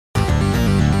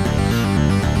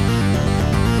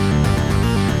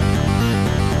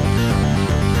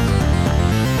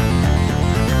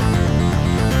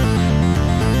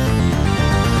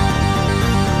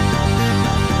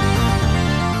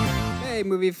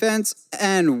movie fans,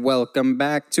 and welcome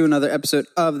back to another episode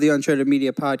of the Untreated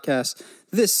Media Podcast.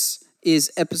 This is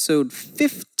episode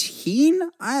 15.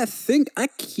 I think I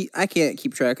can't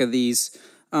keep track of these,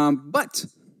 but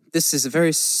this is a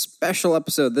very special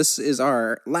episode. This is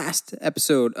our last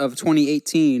episode of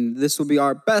 2018. This will be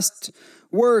our best,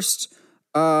 worst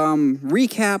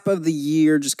recap of the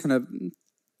year. Just kind of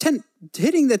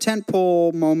hitting the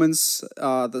tentpole moments,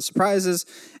 the surprises,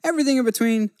 everything in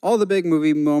between, all the big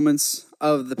movie moments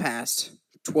of the past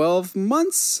 12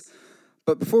 months.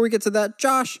 But before we get to that,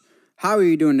 Josh, how are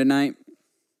you doing tonight?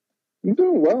 I'm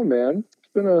doing well, man. It's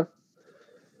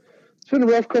been a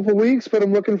rough couple weeks, but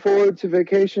I'm looking forward to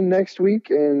vacation next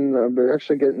week, and I'm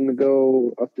actually getting to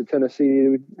go up to Tennessee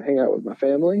to hang out with my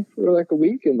family for like a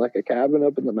week in like a cabin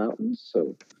up in the mountains.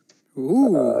 So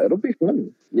it'll be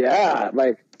fun. Yeah,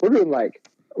 like we're doing like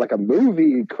a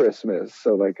movie Christmas.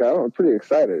 So like I'm pretty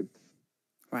excited.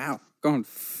 Wow, going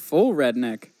full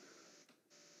redneck.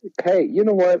 Hey, you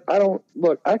know what?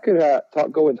 I could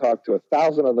go and talk to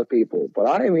 1,000 other people, but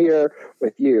I am here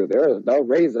with you. There is no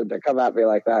reason to come at me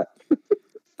like that.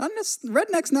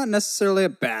 Redneck's not necessarily a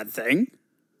bad thing.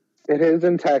 It is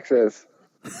in Texas.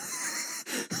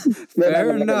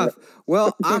 Fair enough.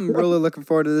 Well, I'm really looking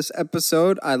forward to this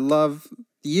episode. I love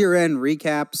year-end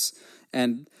recaps,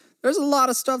 and there's a lot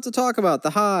of stuff to talk about.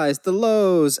 The highs, the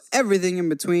lows, everything in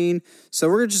between. So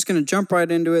we're just going to jump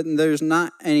right into it, and there's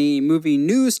not any movie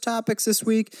news topics this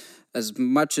week, as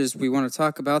much as we want to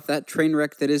talk about that train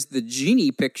wreck that is the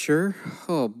Genie picture.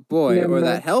 Oh, boy. Or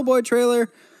that Hellboy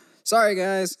trailer. Sorry,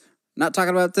 guys. Not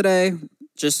talking about it today.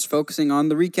 Just focusing on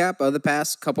the recap of the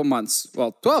past couple months.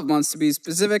 Well, 12 months to be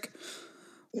specific.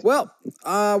 Well,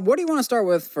 what do you want to start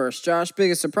with first, Josh?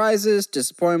 Biggest surprises,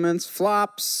 disappointments,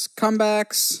 flops,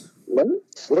 comebacks?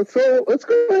 Let's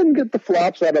go ahead and get the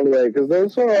flops out of the way, because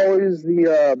those are always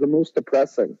the most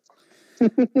depressing. All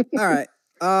right.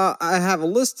 I have a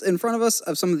list in front of us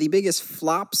of some of the biggest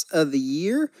flops of the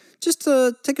year, just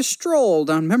to take a stroll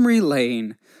down memory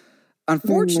lane.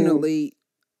 Unfortunately,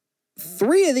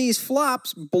 3 of these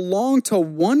flops belong to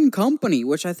one company,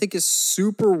 which I think is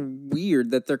super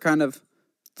weird that they're kind of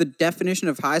the definition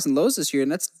of highs and lows this year,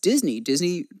 and that's Disney.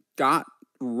 Disney got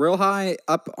real high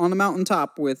up on the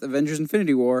mountaintop with Avengers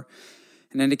Infinity War,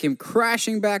 and then it came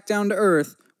crashing back down to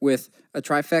earth with a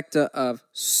trifecta of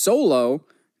Solo,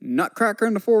 Nutcracker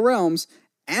in the Four Realms,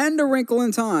 and A Wrinkle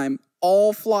in Time,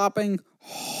 all flopping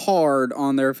hard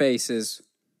on their faces.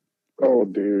 Oh,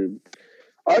 dude.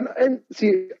 And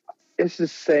see, it's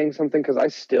just saying something because I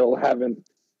still haven't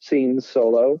seen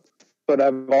Solo, but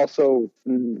I've also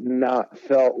not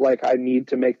felt like I need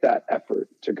to make that effort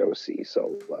to go see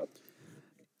Solo.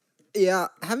 Yeah,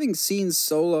 having seen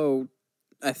Solo,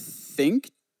 I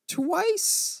think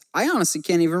twice. I honestly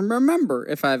can't even remember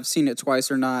if I've seen it twice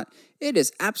or not. It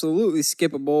is absolutely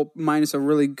skippable, minus a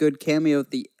really good cameo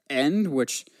at the end,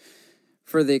 which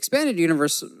for the Expanded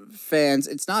Universe fans,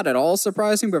 it's not at all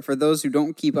surprising, but for those who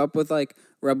don't keep up with like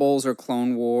Rebels or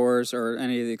Clone Wars or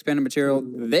any of the expanded material,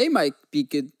 they might be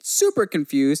super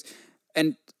confused.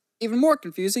 And even more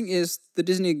confusing is the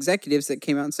Disney executives that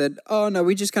came out and said, oh no,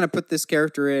 we just kind of put this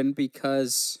character in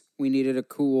because we needed a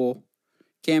cool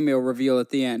cameo reveal at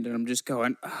the end. And I'm just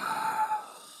going,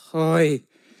 oi,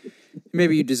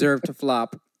 maybe you deserve to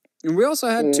flop. And we also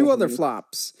had 2 other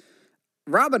flops.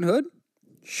 Robin Hood,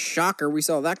 shocker, we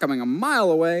saw that coming a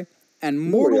mile away, and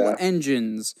Mortal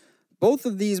Engines. Both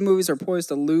of these movies are poised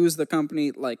to lose the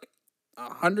company like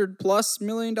 $100+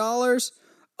 million.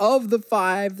 Of the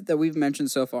 5 that we've mentioned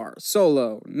so far,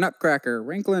 Solo, Nutcracker,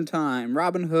 Wrinkle in Time,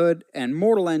 Robin Hood, and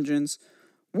Mortal Engines,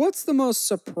 what's the most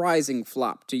surprising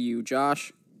flop to you,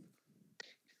 Josh?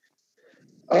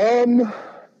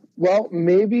 Well,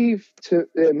 maybe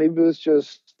it was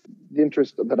just the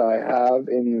interest that I have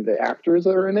in the actors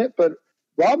that are in it, but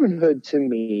Robin Hood to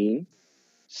me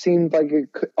seemed like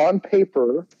it could, on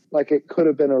paper, like it could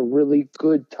have been a really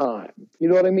good time. You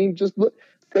know what I mean? Just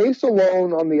based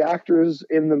alone on the actors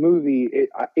in the movie,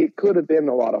 it could have been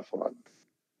a lot of fun.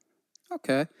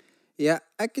 Okay. Yeah,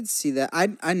 I could see that.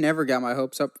 I never got my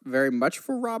hopes up very much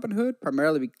for Robin Hood,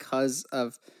 primarily because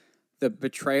of the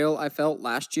betrayal I felt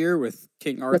last year with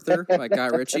King Arthur by Guy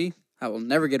Ritchie. I will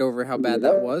never get over how bad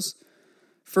that was.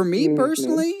 For me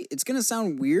personally, it's going to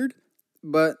sound weird,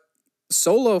 but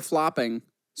Solo flopping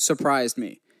surprised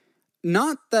me.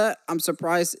 Not that I'm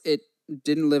surprised it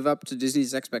didn't live up to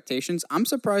Disney's expectations. I'm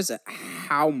surprised at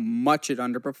how much it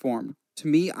underperformed. To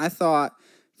me, I thought,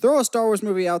 throw a Star Wars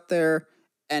movie out there,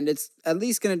 and it's at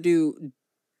least going to do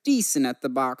decent at the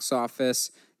box office.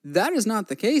 That is not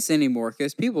the case anymore,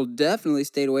 because people definitely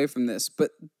stayed away from this.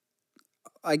 But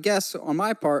I guess, on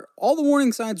my part, all the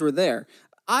warning signs were there.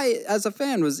 I, as a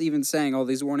fan, was even saying all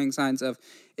these warning signs of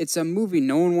it's a movie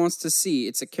no one wants to see.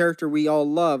 It's a character we all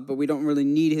love, but we don't really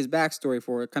need his backstory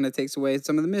for. It kind of takes away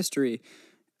some of the mystery.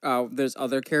 There's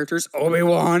other characters,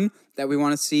 Obi-Wan, that we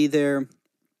want to see their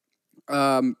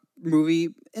movie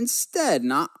instead,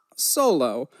 not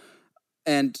Solo.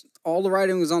 And all the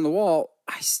writing was on the wall.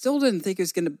 I still didn't think it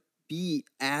was going to be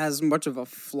as much of a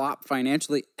flop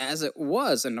financially as it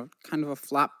was, and kind of a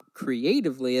flop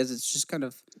creatively as it's just kind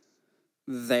of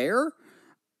there.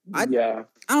 I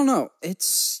don't know. It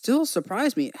still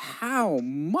surprised me how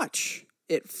much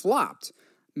it flopped.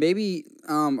 Maybe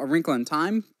A Wrinkle in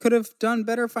Time could have done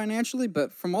better financially,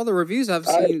 but from all the reviews I've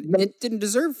seen, it didn't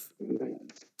deserve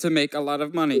to make a lot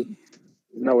of money.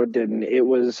 No, it didn't. It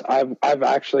was. I've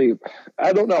actually.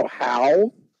 I don't know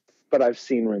how, but I've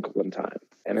seen Wrinkle in Time,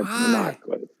 and it's not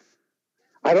good.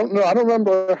 I don't know. I don't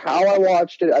remember how I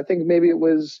watched it. I think maybe it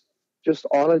was just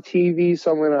on a TV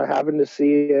somewhere and I happened to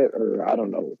see it, or I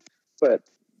don't know. But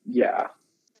yeah,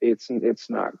 it's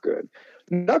not good.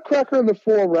 Nutcracker in the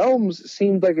Four Realms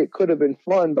seemed like it could have been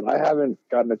fun, but I haven't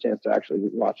gotten a chance to actually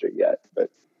watch it yet. But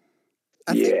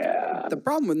I think the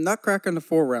problem with Nutcracker in the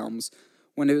Four Realms,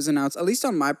 when it was announced, at least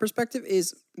on my perspective,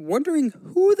 is wondering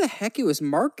who the heck it was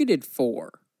marketed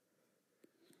for.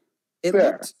 It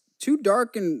looked too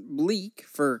dark and bleak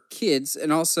for kids,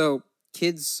 and also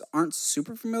kids aren't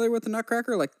super familiar with the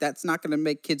Nutcracker. Like, that's not going to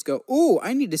make kids go, "Ooh,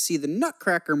 I need to see the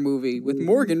Nutcracker movie with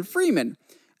Morgan Freeman."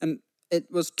 And it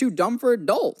was too dumb for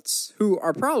adults who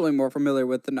are probably more familiar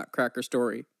with the Nutcracker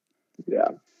story. Yeah.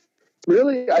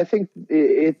 Really, I think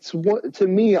it's what, to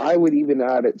me, I would even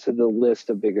add it to the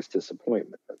list of biggest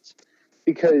disappointments,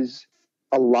 because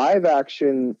a live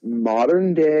action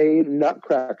modern day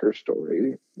Nutcracker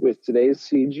story with today's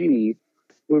CG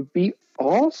would be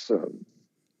awesome.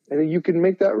 And you can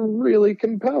make that really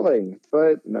compelling,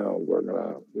 but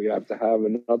no, we have to have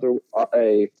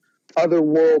a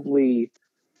otherworldly,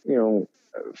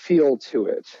 feel to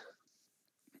it.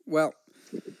 Well,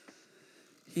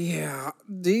 yeah.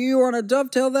 Do you want to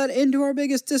dovetail that into our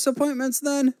biggest disappointments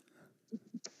then?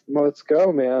 Well, let's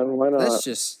go, man. Why not? Let's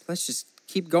just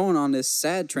keep going on this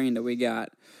sad train that we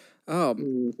got.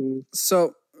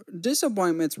 So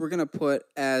disappointments we're gonna put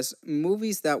as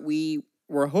movies that we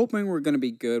were hoping were gonna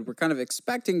be good. We're kind of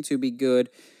expecting to be good,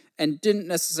 and didn't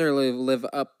necessarily live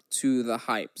up to the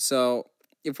hype. So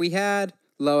if we had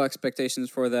low expectations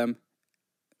for them,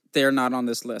 they're not on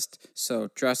this list. So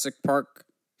Jurassic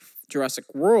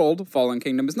World, Fallen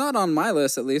Kingdom is not on my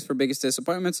list, at least for biggest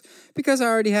disappointments, because I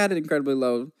already had incredibly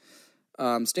low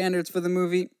standards for the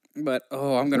movie. But,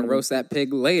 I'm going to roast that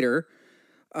pig later.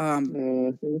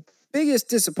 Biggest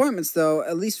disappointments, though,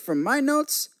 at least from my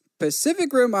notes,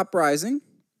 Pacific Rim Uprising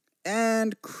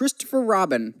and Christopher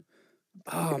Robin.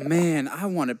 Oh, man, I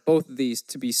wanted both of these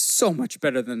to be so much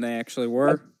better than they actually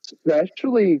were.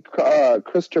 Especially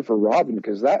Christopher Robin,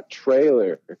 because that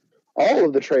trailer, all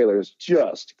of the trailers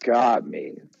just got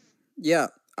me. Yeah,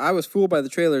 I was fooled by the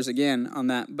trailers again on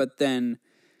that, but then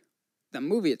the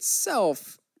movie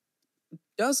itself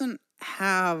doesn't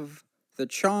have the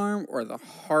charm or the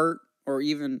heart, or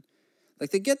even,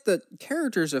 like, they get the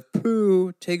characters of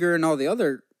Pooh, Tigger, and all the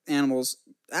other animals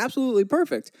absolutely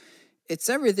perfect. It's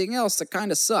everything else that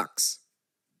kind of sucks.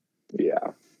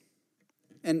 Yeah.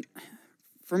 And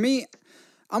for me,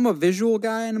 I'm a visual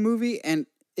guy in a movie, and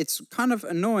it's kind of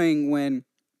annoying when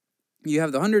you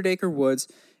have the 100-Acre Woods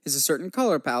is a certain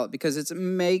color palette, because it's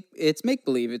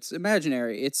make-believe, it's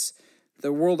imaginary, it's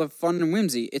the world of fun and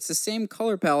whimsy. It's the same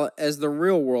color palette as the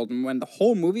real world, and when the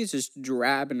whole movie is just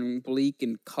drab and bleak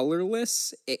and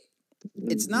colorless,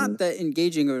 it's not that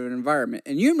engaging of an environment.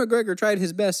 And Ewan McGregor tried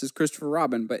his best as Christopher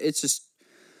Robin, but it just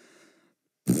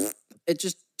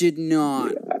did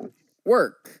not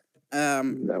work.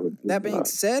 That being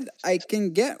said, I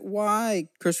can get why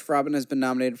Christopher Robin has been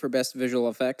nominated for Best Visual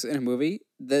Effects in a movie.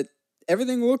 That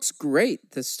everything looks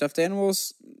great. The stuffed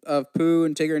animals of Pooh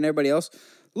and Tigger and everybody else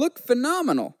look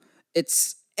phenomenal.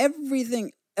 It's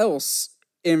everything else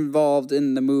involved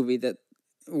in the movie that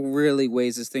really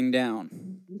weighs this thing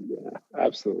down. Yeah,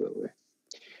 absolutely.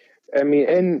 I mean,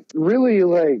 and really,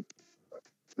 like,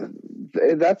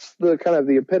 that's the kind of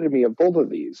the epitome of both of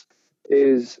these.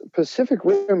 Is Pacific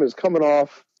Rim is coming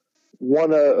off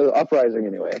Uprising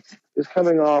anyway, is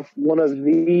coming off one of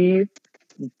the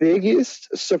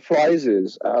biggest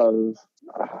surprises of,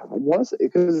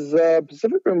 because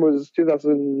Pacific Rim was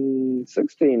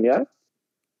 2016, yeah?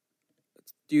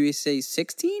 Do you say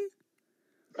 16?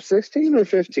 16 or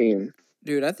 15?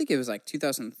 Dude, I think it was like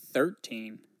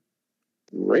 2013.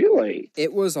 Really?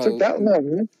 It was took that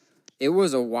long, huh? It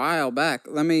was a while back.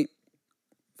 Let me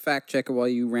fact check it while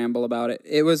you ramble about it.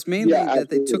 It was mainly Yeah, that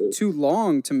they took absolutely. too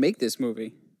long to make this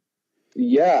movie.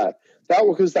 Yeah, that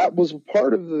was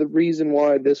part of the reason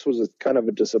why this was a kind of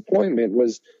a disappointment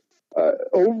was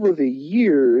over the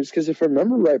years. Because if I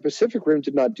remember right, Pacific Rim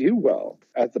did not do well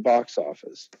at the box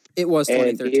office. It was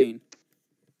And 2013.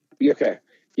 Okay,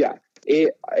 yeah.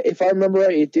 If I remember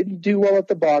right, it didn't do well at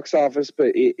the box office,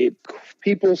 but it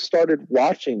people started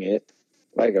watching it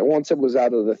like once it was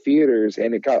out of the theaters,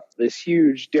 and it got this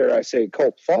huge, dare I say,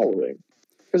 cult following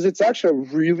because it's actually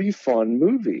a really fun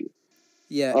movie.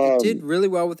 Yeah, it did really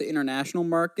well with the international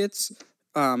markets.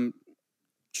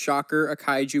 Shocker, a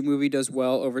kaiju movie does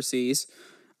well overseas.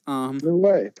 No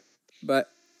way. But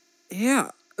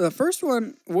yeah, the first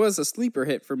one was a sleeper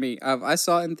hit for me. I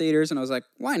saw it in theaters and I was like,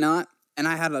 why not? And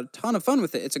I had a ton of fun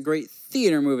with it. It's a great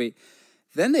theater movie.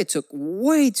 Then they took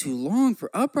way too long for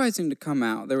Uprising to come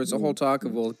out. There was a whole talk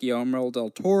of, will Guillermo del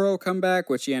Toro come back,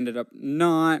 which he ended up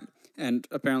not, and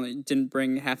apparently didn't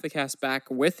bring half the cast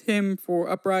back with him for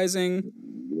Uprising.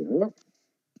 Yeah.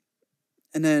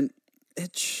 And then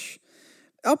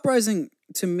Uprising,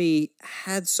 to me,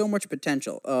 had so much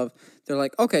potential of, they're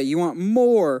like, okay, you want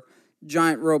more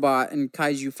giant robot and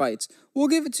kaiju fights? We'll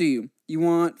give it to you. You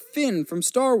want Finn from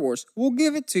Star Wars? We'll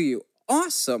give it to you.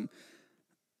 Awesome.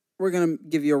 We're going to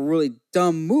give you a really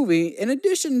dumb movie in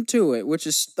addition to it, which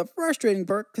is the frustrating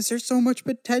part because there's so much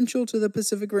potential to the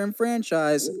Pacific Rim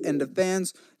franchise, and the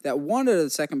fans that wanted a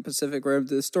second Pacific Rim,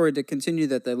 the story to continue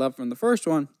that they loved from the first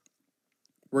one,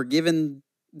 were given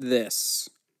this.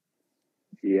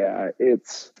 Yeah,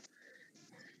 it's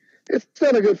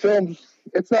not a good film.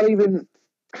 It's not even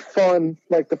fun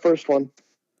like the first one,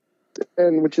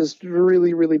 and which is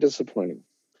really, really disappointing.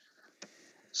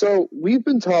 So we've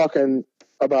been talking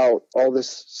about all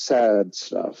this sad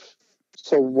stuff.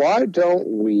 So why don't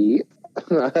we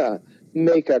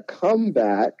make a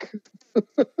comeback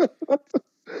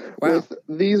with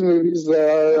these movies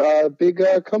that are big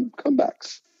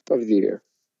comebacks of the year?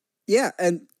 Yeah,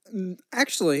 and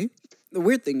actually, the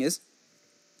weird thing is,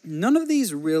 none of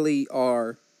these really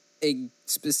are a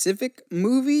specific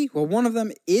movie. Well, one of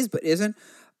them is, but isn't.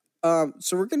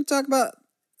 So we're going to talk about,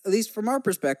 at least from our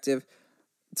perspective,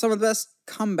 some of the best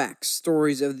comeback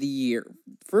stories of the year.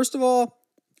 First of all,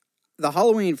 the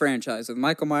Halloween franchise with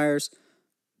Michael Myers.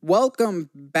 Welcome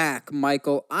back,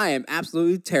 Michael. I am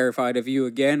absolutely terrified of you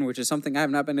again, which is something I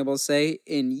have not been able to say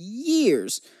in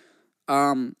years.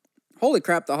 Holy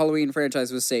crap, the Halloween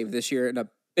franchise was saved this year in a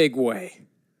big way.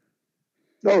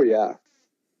 Oh, yeah.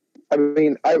 I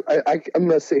mean, I'm going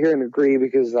to sit here and agree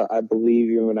because I believe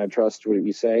you and I trust what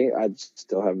you say. I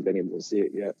still haven't been able to see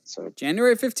it yet. So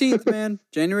January 15th, man.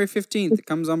 January 15th. It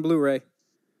comes on Blu-ray.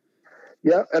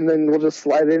 Yeah, and then we'll just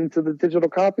slide it into the digital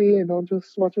copy and I'll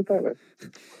just watch it that way.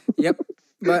 Yep.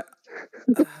 But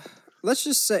let's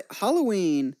just say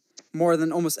Halloween, more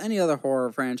than almost any other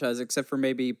horror franchise, except for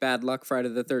maybe Bad Luck Friday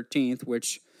the 13th,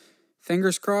 which...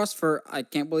 fingers crossed for, I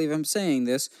can't believe I'm saying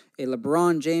this, a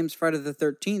LeBron James Friday the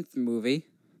 13th movie.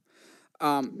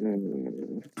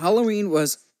 Halloween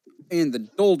was in the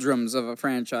doldrums of a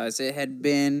franchise. It had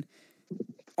been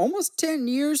almost 10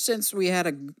 years since we had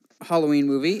a Halloween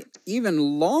movie,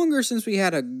 even longer since we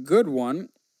had a good one.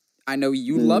 I know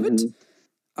you love it,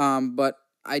 but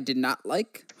I did not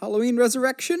like Halloween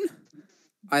Resurrection.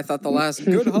 I thought the last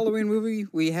good Halloween movie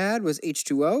we had was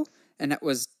H2O. And that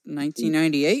was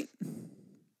 1998.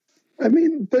 I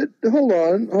mean, but hold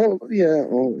on. Yeah.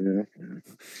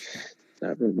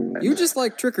 Never mind. You just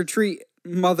like Trick or Treat,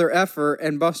 Mother Effer,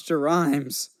 and Buster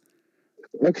Rhymes.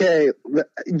 Okay.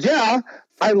 Yeah,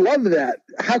 I love that.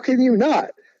 How can you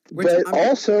not?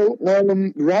 Also,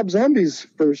 Rob Zombie's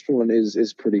first one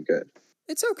is pretty good.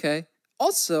 It's okay.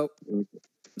 Also,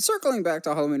 circling back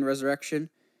to Halloween Resurrection,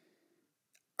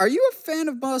 are you a fan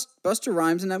of Buster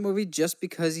Rhymes in that movie just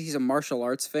because he's a martial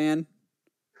arts fan?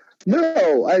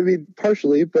 No, I mean,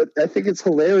 partially, but I think it's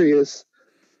hilarious.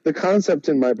 The concept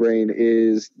in my brain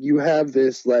is you have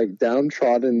this, like,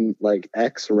 downtrodden, like,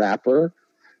 ex-rapper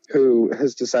who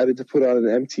has decided to put on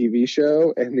an MTV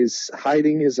show and is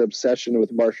hiding his obsession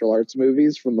with martial arts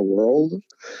movies from the world.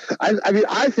 I mean,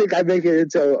 I think I make it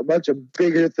into a much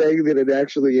bigger thing than it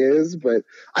actually is, but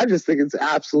I just think it's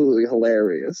absolutely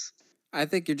hilarious. I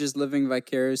think you're just living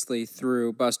vicariously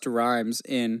through Buster Rhymes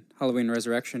in Halloween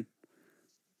Resurrection.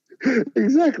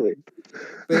 Exactly.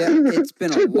 But yeah, it's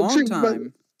been a long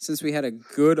time since we had a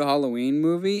good Halloween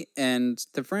movie, and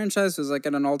the franchise was like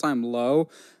at an all-time low.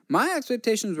 My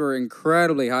expectations were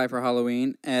incredibly high for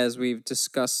Halloween, as we've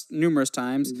discussed numerous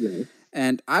times,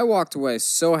 and I walked away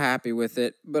so happy with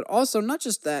it. But also, not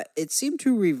just that, it seemed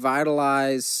to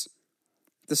revitalize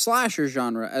the slasher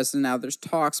genre, as now there's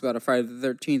talks about a Friday the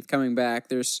 13th coming back.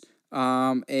 There's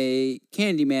a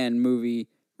Candyman movie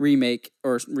remake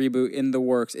or reboot in the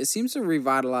works. It seems to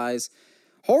revitalize.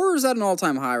 Horror's at an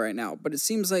all-time high right now, but it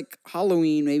seems like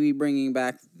Halloween may be bringing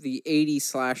back the 80s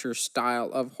slasher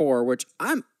style of horror, which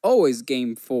I'm always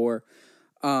game for.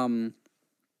 I'm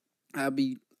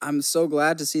so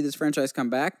glad to see this franchise come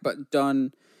back, but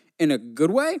done in a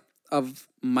good way. Of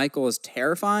Michael is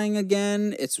terrifying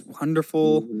again. It's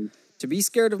wonderful to be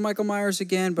scared of Michael Myers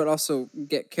again, but also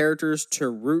get characters to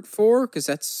root for, because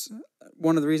that's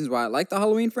one of the reasons why I like the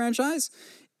Halloween franchise,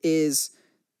 is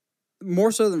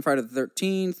more so than Friday the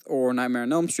 13th or Nightmare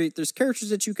on Elm Street, there's characters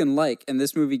that you can like, and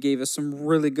this movie gave us some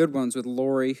really good ones with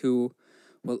Laurie, who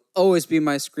will always be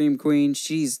my Scream Queen.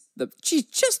 She's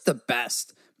just the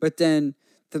best. But then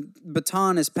the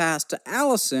baton is passed to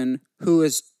Allison, who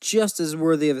is just as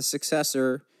worthy of a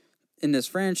successor in this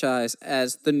franchise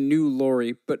as the new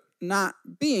Laurie, but not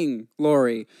being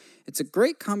Laurie. It's a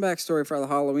great comeback story for the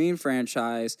Halloween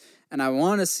franchise, and I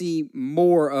want to see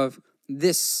more of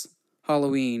this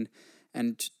Halloween.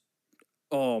 And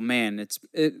oh man,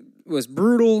 it was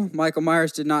brutal. Michael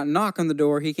Myers did not knock on the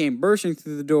door. He came bursting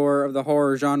through the door of the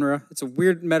horror genre. It's a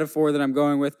weird metaphor that I'm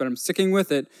going with, but I'm sticking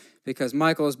with it because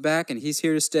Michael is back and he's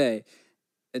here to stay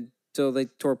until they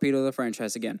torpedo the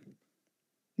franchise again.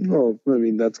 No, I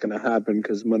mean, that's going to happen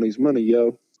because money's money,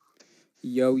 yo.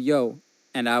 Yo, yo.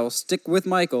 And I will stick with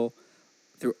Michael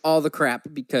through all the crap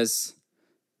because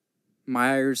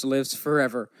Myers lives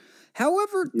forever.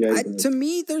 However, to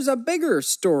me, there's a bigger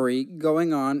story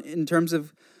going on in terms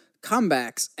of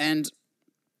comebacks, and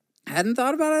I hadn't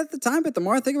thought about it at the time, but the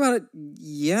more I think about it,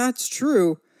 yeah, it's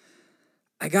true.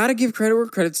 I gotta give credit where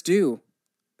credit's due.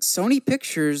 Sony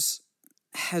Pictures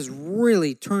has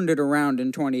really turned it around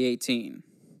in 2018.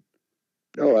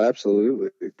 Oh,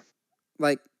 absolutely.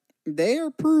 Like, they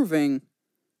are proving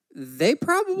they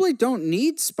probably don't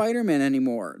need Spider-Man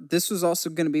anymore. This was also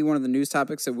going to be one of the news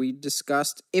topics that we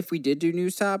discussed if we did do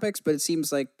news topics, but it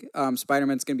seems like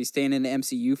Spider-Man's going to be staying in the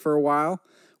MCU for a while,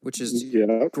 which is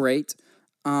great.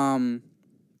 It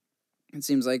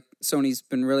seems like Sony's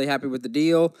been really happy with the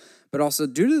deal, but also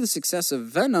due to the success of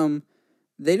Venom,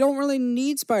 they don't really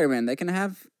need Spider-Man. They can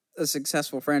have a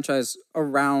successful franchise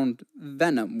around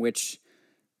Venom, which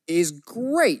is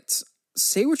great.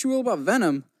 Say what you will about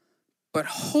Venom, but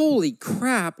holy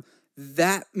crap,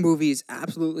 that movie is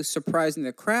absolutely surprising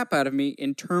the crap out of me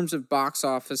in terms of box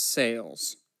office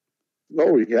sales.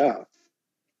 Oh, yeah.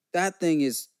 That thing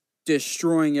is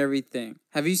destroying everything.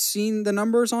 Have you seen the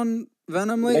numbers on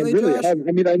Venom lately, Josh? I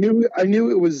mean, I knew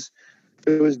it was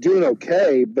doing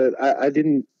okay, but I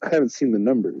haven't seen the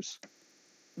numbers.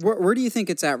 Where do you think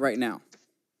it's at right now?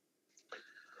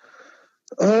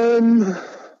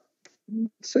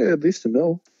 Say at least $1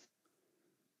 million.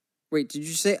 Wait, did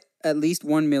you say at least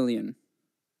 1 million?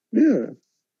 Yeah.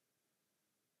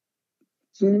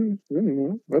 So, I don't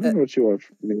know. I don't know what you want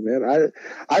from me, man.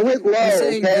 I went low. You're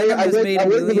saying okay? Venom has made $1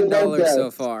 million so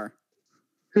far.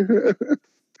 Wow.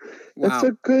 That's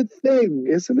a good thing,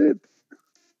 isn't it?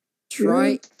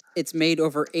 It's made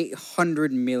over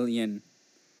 800 million.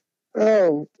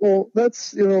 Oh, well,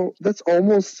 that's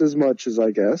almost as much as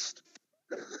I guessed.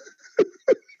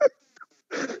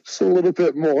 Just a little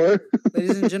bit more.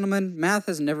 Ladies and gentlemen, math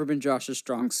has never been Josh's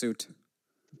strong suit.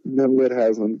 No, it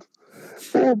hasn't.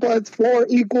 4 + 4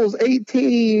 =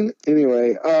 18.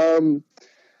 Anyway,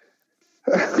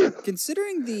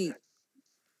 considering the,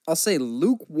 I'll say,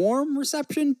 lukewarm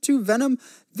reception to Venom,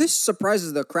 this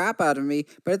surprises the crap out of me.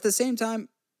 But at the same time,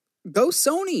 go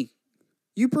Sony.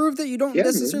 You proved that you don't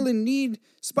necessarily need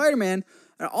Spider-Man.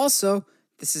 And also,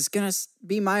 this is going to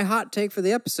be my hot take for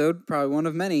the episode, probably one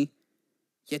of many.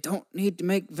 You don't need to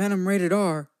make Venom rated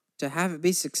R to have it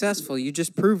be successful. You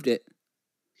just proved it.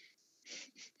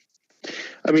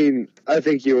 I mean, I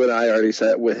think you and I already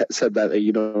said that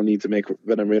you don't need to make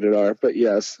Venom rated R, but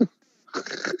yes.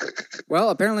 Well,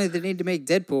 apparently they need to make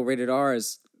Deadpool rated R,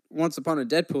 as Once Upon a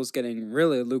Deadpool is getting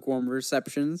really lukewarm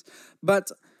receptions.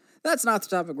 But that's not the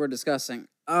topic we're discussing.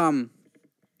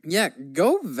 Yeah,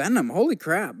 go Venom. Holy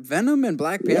crap. Venom and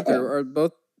Black Panther are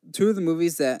both two of the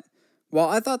movies that, while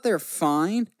I thought they're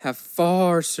fine, have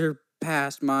far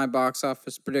surpassed my box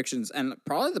office predictions, and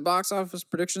probably the box office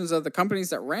predictions of the companies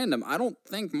that ran them. I don't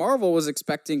think Marvel was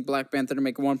expecting Black Panther to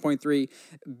make 1.3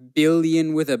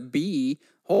 billion with a B.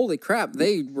 Holy crap,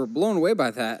 they were blown away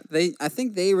by that. I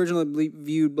think they originally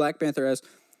viewed Black Panther as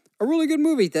a really good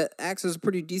movie that acts as a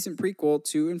pretty decent prequel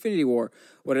to Infinity War.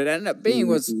 What it ended up being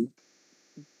was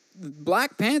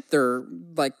Black Panther,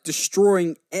 like,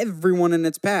 destroying everyone in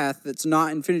its path that's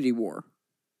not Infinity War.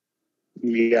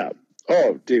 Yeah.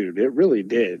 Oh, dude, it really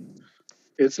did.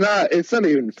 It's not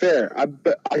even fair.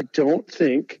 But I don't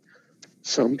think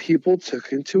some people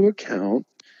took into account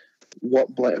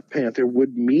what Black Panther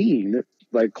would mean,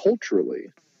 like,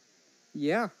 culturally.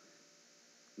 Yeah.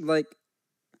 Like,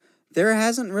 there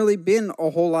hasn't really been a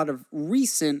whole lot of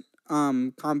recent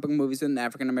comic book movies with an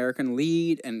African American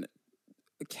lead and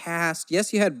cast.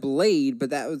 Yes, you had Blade, but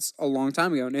that was a long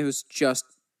time ago, and it was just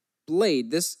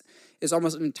Blade. This is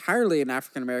almost entirely an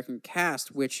African American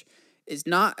cast, which is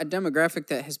not a demographic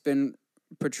that has been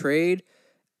portrayed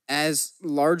as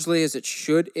largely as it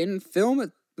should in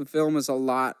film. The film is a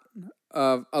lot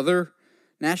of other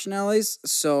nationalities,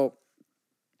 so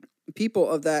people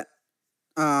of that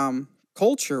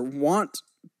culture want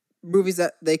movies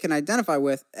that they can identify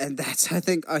with, and that's, I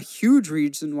think, a huge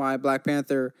reason why Black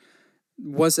Panther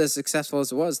was as successful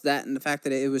as it was. That and the fact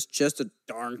that it was just a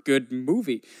darn good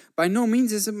movie. By no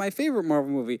means is it my favorite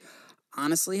Marvel movie.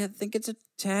 Honestly, I think it's a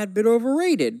tad bit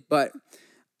overrated, but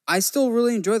I still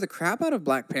really enjoy the crap out of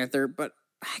Black Panther. But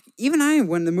even I,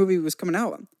 when the movie was coming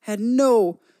out, had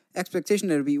no expectation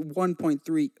that it would be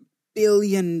 $1.3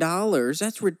 billion.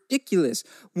 That's ridiculous.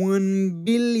 $1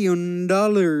 billion.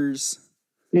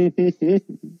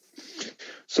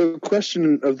 So the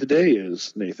question of the day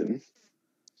is, Nathan,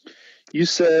 you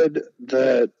said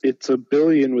that it's a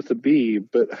billion with a B,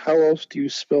 but how else do you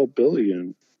spell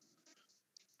billion?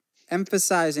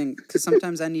 Emphasizing, because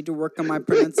sometimes I need to work on my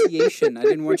pronunciation. I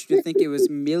didn't want you to think it was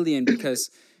million because,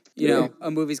 you know,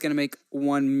 a movie's going to make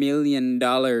 $1 million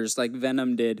like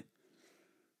Venom did.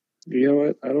 You know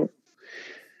what?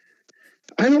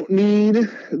 I don't need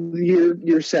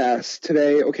your sass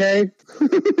today, okay?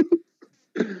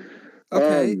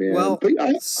 Okay, well,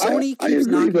 Sony keeps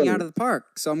knocking buddy. out of the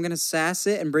park, so I'm going to sass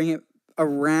it and bring it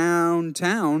around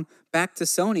town back to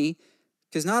Sony,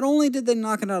 because not only did they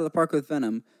knock it out of the park with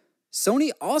Venom,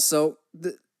 Sony also,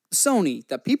 the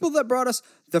people that brought us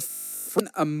the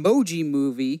Emoji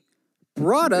Movie,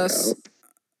 brought us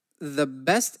the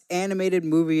best animated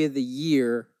movie of the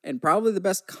year, and probably the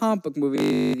best comic book movie of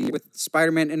the year with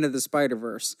Spider-Man Into the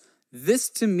Spider-Verse. This,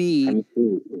 to me,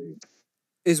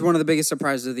 is one of the biggest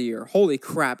surprises of the year. Holy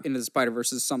crap, Into the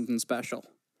Spider-Verse is something special.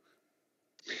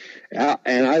 Yeah,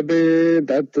 and I bet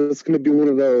that's going to be one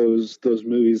of those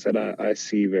movies that I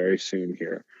see very soon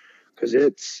here, because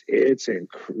it's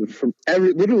from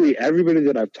literally everybody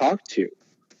that I've talked to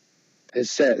has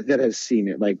seen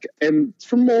it, like, and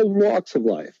from all walks of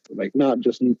life, like not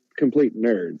just complete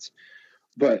nerds,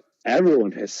 but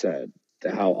everyone has said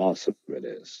how awesome it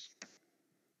is.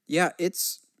 Yeah,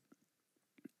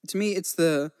 to me, it's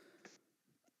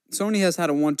Sony has had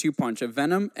a 1-2 punch of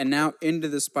Venom and now Into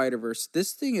the Spider-Verse.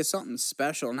 This thing is something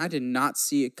special, and I did not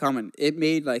see it coming. It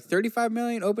made like $35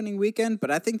 million opening weekend,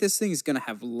 but I think this thing is going to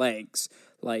have legs.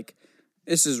 Like,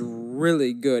 this is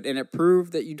really good, and it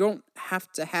proved that you don't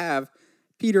have to have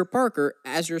Peter Parker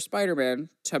as your Spider-Man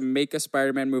to make a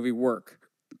Spider-Man movie work.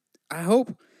 I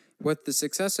hope what the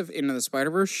success of Into the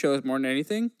Spider-Verse shows more than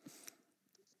anything,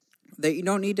 that you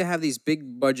don't need to have these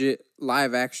big budget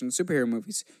live action superhero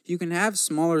movies. You can have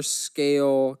smaller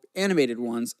scale animated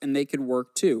ones and they could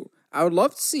work too. I would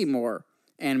love to see more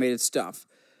animated stuff,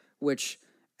 which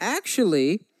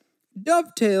actually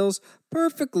dovetails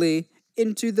perfectly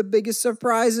into the biggest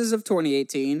surprises of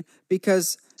 2018,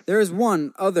 because there is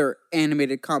one other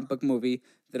animated comic book movie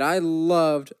that I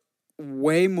loved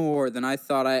way more than I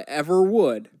thought I ever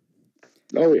would.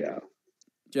 Oh, yeah.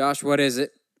 Josh, what is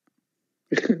it?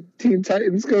 Teen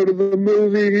Titans Go to the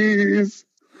Movies.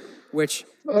 Which,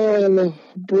 bro,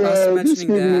 us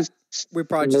mentioning that, we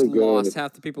probably just good. lost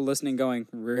half the people listening going,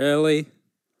 really?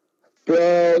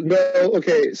 Bro, no,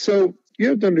 okay, so you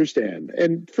have to understand,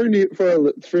 and for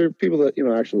people that, you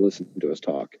know, actually listen to us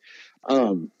talk,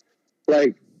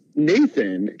 like,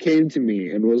 Nathan came to me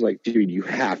and was like, dude, you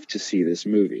have to see this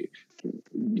movie.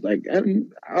 Like,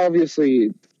 and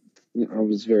obviously, I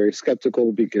was very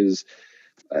skeptical because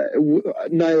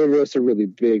neither of us are really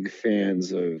big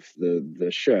fans of the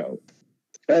show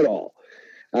at all.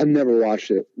 I've never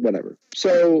watched it, whatever.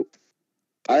 So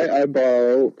I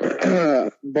borrow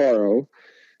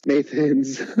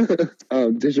Nathan's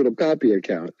digital copy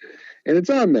account, and it's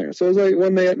on there. So I was like,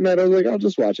 one night I was like, I'll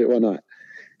just watch it. Why not?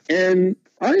 And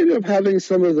I ended up having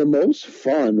some of the most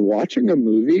fun watching a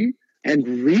movie and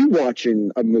rewatching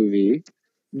a movie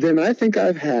than I think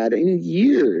I've had in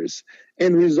years.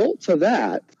 And results of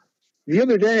that, the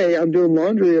other day, I'm doing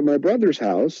laundry at my brother's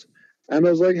house, and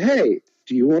I was like, hey,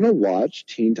 do you want to watch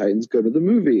Teen Titans Go to the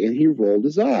Movie? And he rolled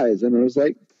his eyes, and I was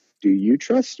like, do you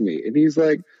trust me? And he's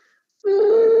like,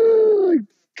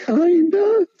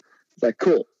 kinda. It's like,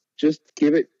 cool, just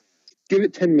give it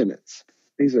 10 minutes.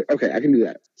 He's like, okay, I can do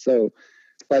that. So,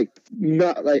 like,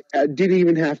 not like I didn't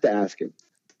even have to ask him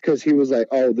because he was like,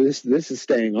 oh, this is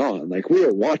staying on. Like, we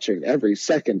are watching every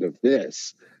second of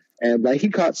this, and like he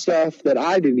caught stuff that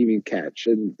I didn't even catch,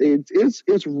 and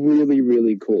it's really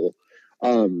really cool.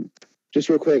 Just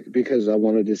real quick because I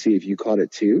wanted to see if you caught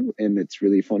it too, and it's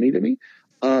really funny to me.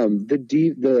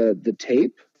 The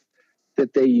tape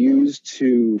that they used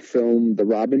to film the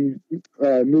Robin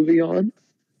movie on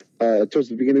towards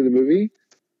the beginning of the movie.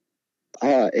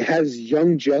 It has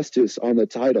Young Justice on the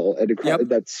title, and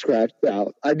that's scratched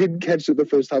out. I didn't catch it the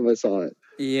first time I saw it.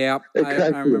 Yep, I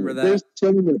remember that. There's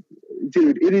so many,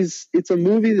 dude, it's a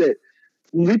movie that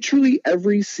literally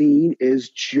every scene is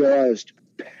just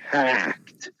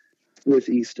packed with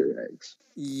Easter eggs.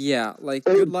 Yeah, like,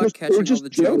 good luck catching all the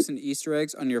jokes and Easter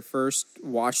eggs on your first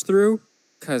watch through,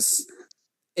 because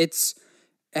it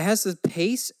has the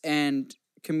pace and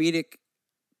comedic,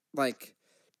 like,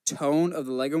 tone of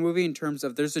the Lego Movie in terms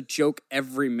of there's a joke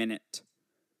every minute.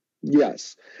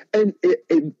 Yes, and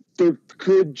they're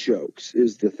good jokes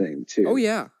is the thing too. Oh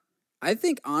yeah, I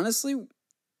think honestly,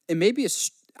 it may be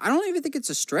I don't even think it's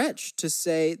a stretch to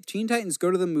say Teen Titans Go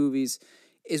to the Movies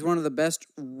is one of the best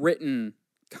written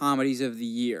comedies of the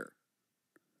year.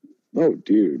 Oh,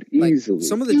 dude, easily. Like,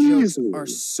 some of the jokes are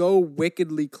so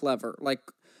wickedly clever. Like,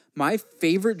 my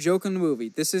favorite joke in the movie,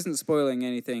 this isn't spoiling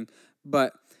anything,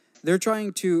 but they're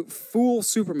trying to fool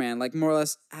Superman, like more or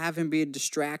less have him be a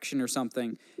distraction or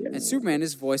something. Yeah. And Superman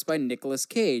is voiced by Nicolas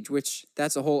Cage, which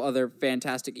that's a whole other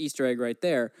fantastic Easter egg right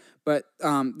there. But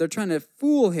they're trying to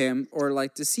fool him or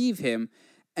like deceive him.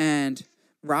 And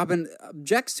Robin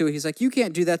objects to it. He's like, you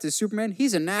can't do that to Superman.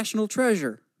 He's a national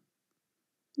treasure.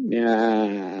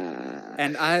 Yeah.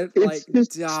 And I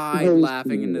died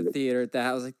laughing in the theater at that.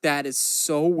 I was like, that is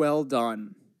so well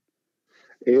done.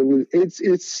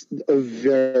 It's a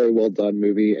very well done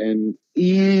movie and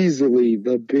easily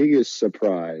the biggest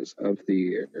surprise of the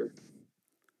year.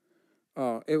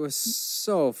 Oh, it was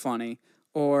so funny.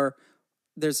 Or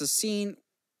there's a scene,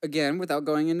 again, without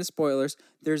going into spoilers,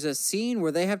 there's a scene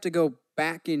where they have to go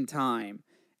back in time.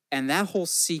 And that whole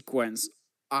sequence,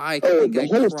 I think I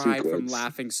cried from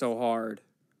laughing so hard.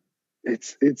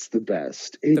 It's the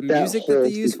best. The music that they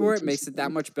use for it makes it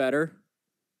that much better.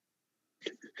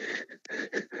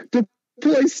 To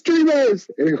play streamers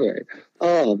anyway.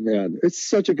 Oh man, it's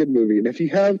such a good movie, and if you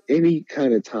have any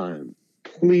kind of time,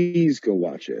 please go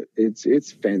watch it.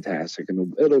 It's fantastic,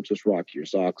 and it'll just rock your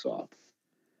socks off.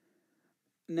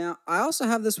 Now, I also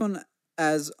have this one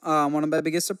as one of my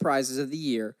biggest surprises of the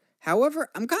year. However,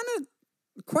 I'm kind of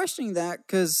questioning that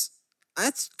because I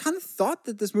kind of thought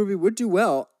that this movie would do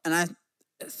well, and I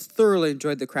thoroughly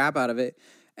enjoyed the crap out of it.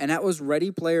 And that was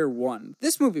Ready Player One.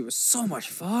 This movie was so much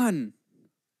fun.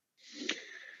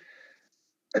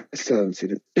 I still haven't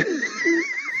seen it.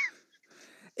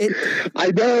 I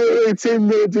know it's in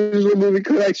the digital movie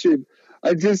collection.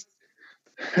 I just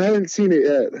haven't seen it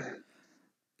yet.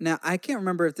 Now, I can't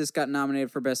remember if this got nominated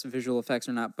for Best Visual Effects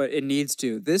or not, but it needs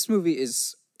to. This movie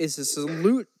is a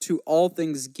salute to all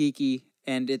things geeky,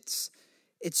 and it's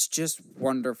just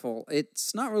wonderful.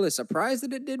 It's not really a surprise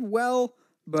that it did well,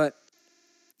 but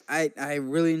I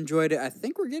really enjoyed it. I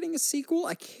think we're getting a sequel.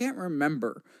 I can't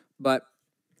remember, but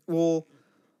we'll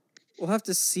have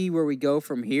to see where we go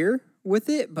from here with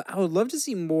it. But I would love to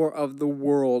see more of the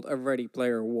world of Ready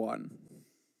Player One.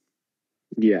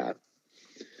 Yeah.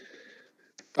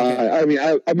 Okay. I mean,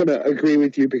 I'm going to agree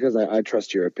with you because I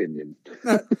trust your opinion.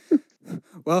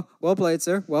 Well played,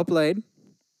 sir. Well played.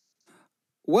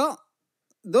 Well,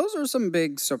 those are some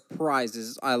big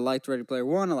surprises. I liked Ready Player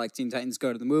One. I like Teen Titans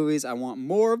Go to the Movies. I want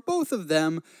more of both of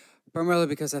them, primarily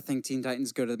because I think Teen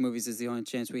Titans Go to the Movies is the only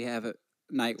chance we have at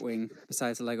Nightwing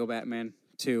besides Lego Batman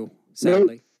 2,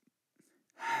 sadly.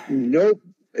 Nope.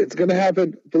 It's going to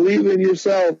happen. Believe in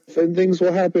yourself and things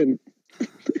will happen.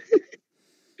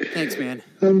 Thanks, man.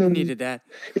 I needed that.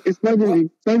 It's my movie.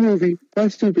 My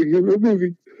superhero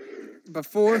movie.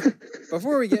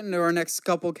 Before we get into our next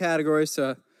couple categories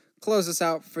to close us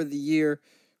out for the year,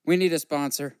 we need a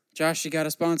sponsor. Josh, you got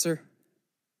a sponsor?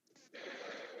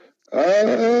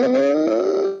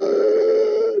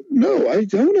 No, I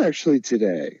don't actually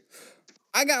today.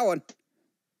 I got one.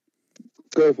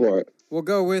 Go for it. We'll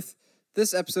go with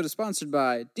this episode is sponsored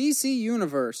by DC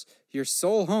Universe, your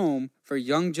sole home for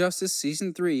Young Justice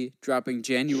Season 3, dropping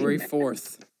January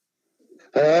 4th.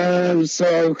 I'm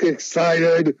so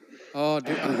excited. Oh,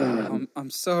 dude, I'm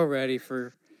so ready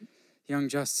for Young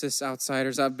Justice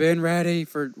Outsiders. I've been ready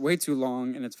for way too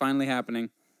long, and it's finally happening.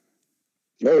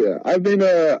 Oh yeah, I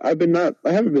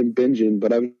haven't been binging,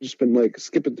 but I've just been like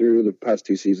skipping through the past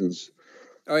two seasons.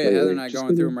 Oh yeah, Heather and I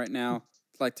going through them right now.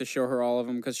 like to show her all of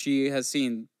them because she has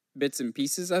seen bits and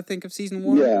pieces, I think, of season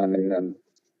 1. Yeah, yeah.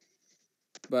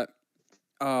 But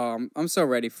I'm so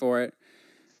ready for it.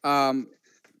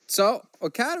 So a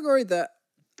category that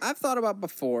I've thought about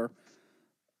before.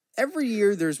 Every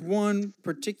year, there's one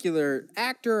particular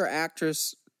actor or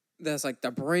actress that's like the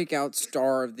breakout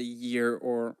star of the year,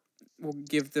 or we'll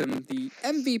give them the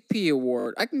MVP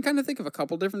award. I can kind of think of a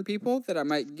couple different people that I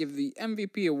might give the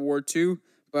MVP award to,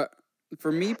 but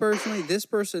for me personally, this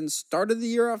person started the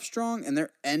year off strong, and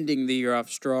they're ending the year off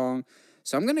strong.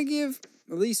 So I'm going to give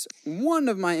at least one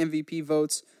of my MVP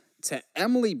votes to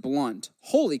Emily Blunt.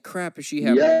 Holy crap, is she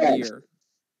having a year.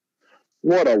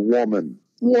 What a woman.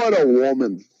 What a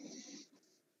woman.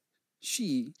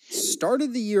 She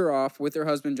started the year off with her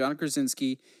husband, John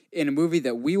Krasinski, in a movie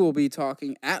that we will be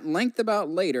talking at length about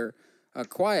later, A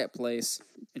Quiet Place.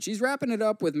 And she's wrapping it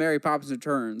up with Mary Poppins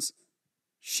Returns.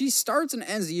 She starts and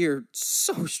ends the year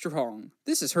so strong.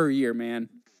 This is her year, man.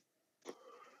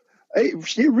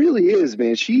 It really is,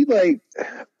 man.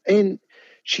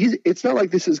 It's not like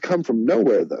this has come from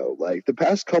nowhere, though. Like, the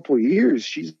past couple of years,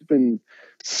 she's been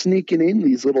sneaking in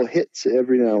these little hits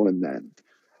every now and then.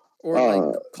 Or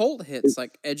like cult hits,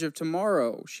 like Edge of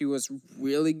Tomorrow. She was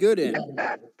really good in.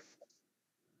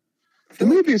 The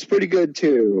movie is pretty good,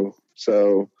 too.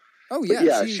 So, oh, yeah.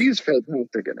 Yeah, she's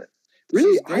fantastic in it.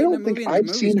 Really, I don't think I've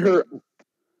seen her...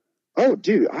 Oh,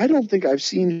 dude, I don't think I've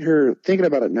seen her, thinking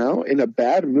about it now, in a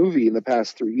bad movie in the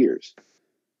past 3 years.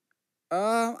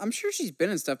 I'm sure she's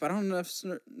been in stuff, but I don't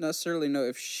necessarily know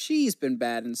if she's been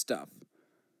bad in stuff.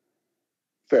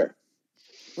 Fair.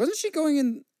 Wasn't she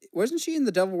in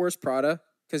The Devil Wears Prada?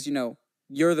 Because,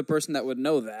 you're the person that would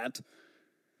know that.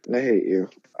 I hate you.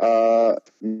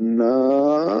 No,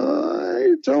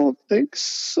 I don't think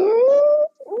so.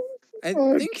 I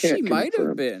think she might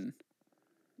have been.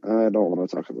 I don't want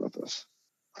to talk about this.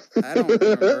 I don't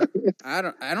remember. I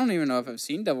don't even know if I've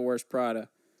seen Devil Wears Prada.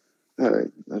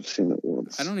 I've seen it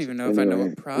once. I don't even know if I know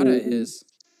what Prada is.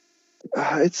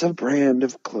 It's a brand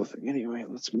of clothing. Anyway,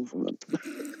 let's move on.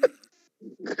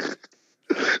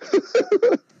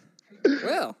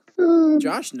 Well,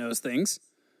 Josh knows things.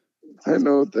 I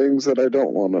know things that I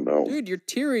don't want to know. Dude, you're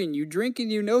Tyrion. You drink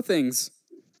and you know things.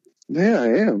 Yeah, I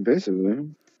am,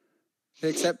 basically.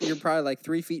 Except you're probably like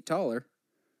 3 feet taller.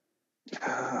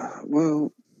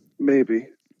 Well, maybe.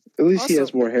 At least he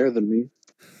has more hair than me.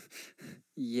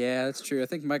 Yeah, that's true. I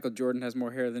think Michael Jordan has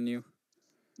more hair than you.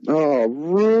 Oh,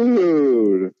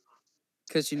 rude.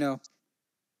 Because,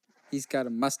 he's got a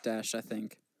mustache, I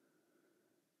think.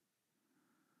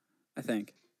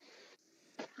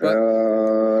 But,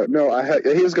 no,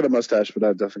 he's got a mustache, but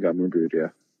I've definitely got more beard, yeah.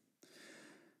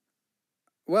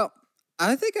 Well,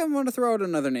 I think I want to throw out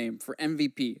another name for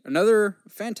MVP. Another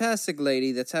fantastic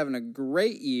lady that's having a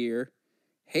great year.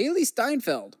 Haley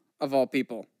Steinfeld, of all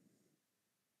people.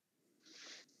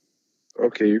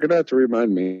 Okay, you're going to have to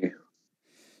remind me.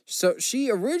 So she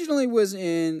originally was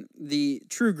in the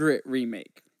True Grit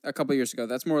remake a couple years ago.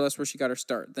 That's more or less where she got her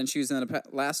start. Then she was in the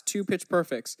last 2 Pitch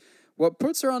Perfects. What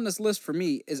puts her on this list for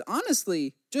me is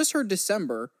honestly just her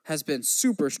December has been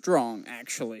super strong,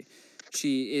 actually.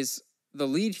 She is the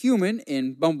lead human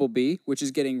in Bumblebee, which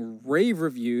is getting rave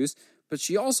reviews, but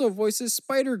she also voices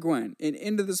Spider-Gwen in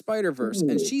Into the Spider-Verse,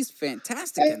 and she's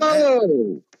fantastic in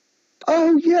that.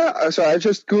 Oh yeah. So I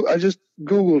just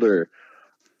Googled her.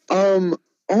 Oh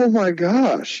my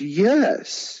gosh,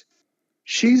 yes.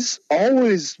 She's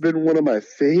always been one of my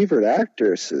favorite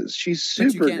actresses. She's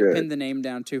super good. But you can't pin the name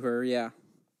down to her, yeah.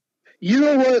 You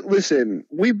know what? Listen,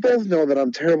 we both know that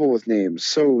I'm terrible with names,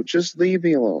 so just leave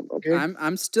me alone, okay?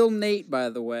 I'm still Nate, by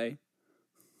the way.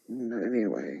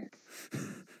 Anyway.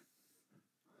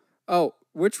 Oh,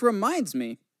 which reminds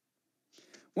me.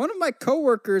 One of my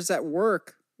coworkers at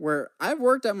work, where I've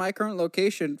worked at my current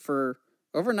location for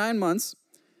over 9 months,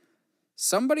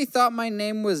 somebody thought my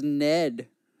name was Ned.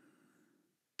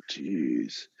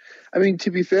 Jeez. I mean, to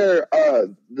be fair,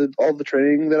 all the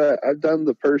training that I've done,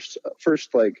 the first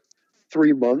like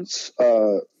 3 months,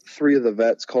 3 of the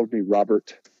vets called me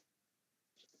Robert.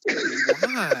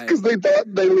 Why? Because they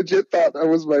legit thought that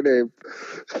was my name.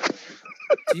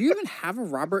 Do you even have a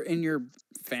Robert in your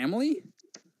family?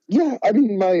 Yeah, I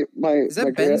mean my is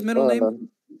that Ben's middle name?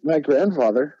 My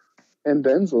grandfather and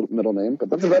Ben's middle name, but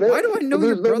that's about it. Why do I know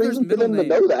your brother's middle name?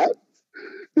 Know that.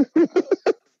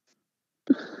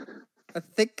 I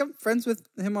think I'm friends with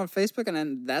him on Facebook,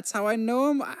 and that's how I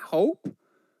know him. I hope.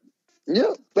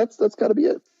 Yeah, that's got to be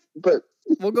it. But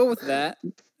we'll go with that,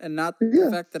 and not the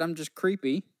fact that I'm just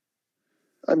creepy.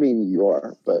 I mean, you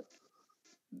are, but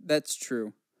that's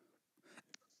true.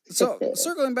 So,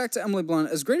 circling back to Emily Blunt,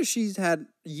 as great as she's had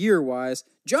year-wise,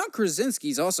 John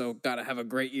Krasinski's also got to have a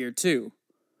great year, too.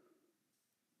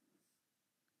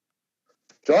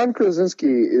 John Krasinski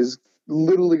is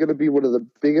literally going to be one of the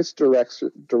biggest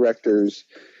directors,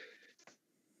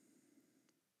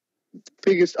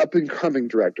 biggest up-and-coming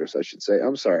directors, I should say.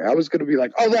 I'm sorry. I was going to be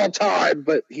like, of all time,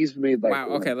 but he's made like... Wow,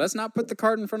 okay, let's not put the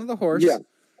cart in front of the horse. Yeah.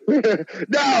 No,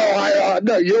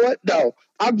 you know what? No,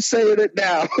 I'm saying it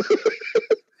now.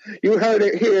 You heard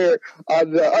it here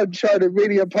on the Uncharted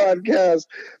Media Podcast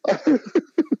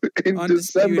in Undisputed.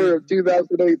 December of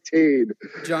 2018.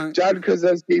 John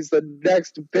Krasinski's the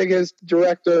next biggest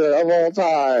director of all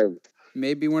time.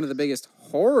 Maybe one of the biggest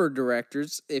horror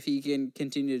directors if he can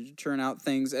continue to turn out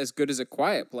things as good as A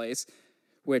Quiet Place,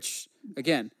 which,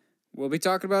 again, we'll be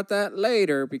talking about that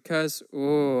later because,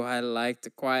 I like The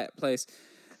Quiet Place.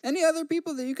 Any other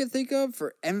people that you could think of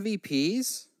for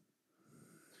MVPs?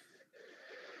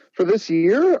 For this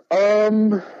year?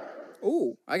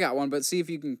 I got one, but see if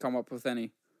you can come up with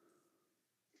any.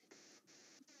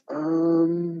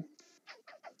 Emma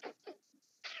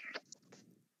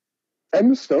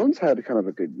Stone's had kind of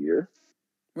a good year.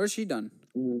 Where's she done?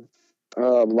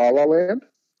 La La Land.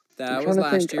 That was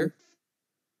last year.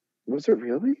 Was it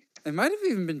really? It might have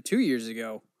even been 2 years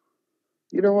ago.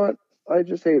 You know what? I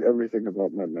just hate everything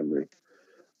about my memory.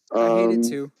 I hate it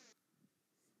too.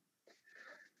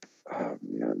 Oh,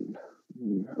 man.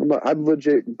 I'm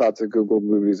legit about to Google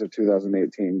movies of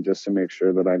 2018 just to make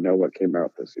sure that I know what came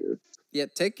out this year. Yeah,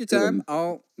 take your time.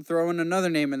 I'll throw in another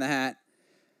name in the hat.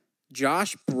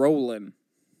 Josh Brolin.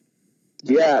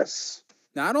 Yes.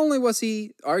 Not only was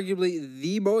he arguably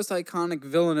the most iconic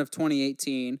villain of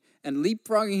 2018 and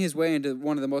leapfrogging his way into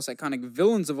one of the most iconic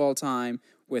villains of all time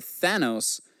with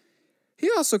Thanos, he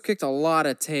also kicked a lot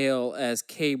of tail as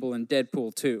Cable in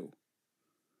Deadpool 2.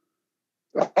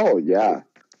 Oh, yeah.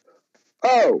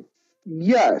 Oh,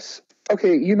 yes.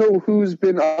 Okay, you know who's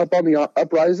been up on the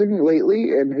uprising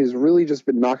lately and has really just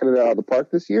been knocking it out of the park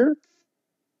this year?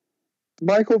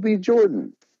 Michael B.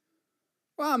 Jordan.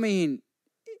 Well, I mean,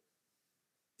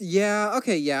 yeah,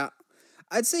 okay, yeah.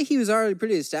 I'd say he was already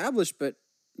pretty established, but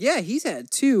yeah, he's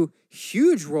had 2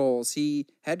 huge roles. He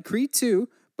had Creed 2,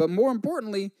 but more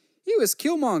importantly, he was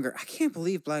Killmonger. I can't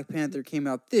believe Black Panther came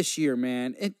out this year,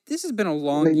 man. This has been a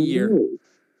long year.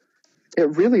 It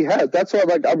really has. That's why,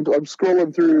 I'm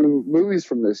scrolling through movies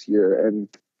from this year, and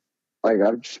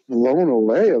I'm just blown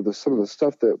away of some of the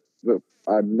stuff that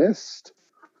I missed.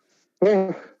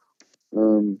 But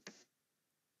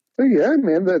yeah,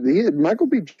 man, Michael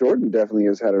B. Jordan definitely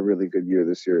has had a really good year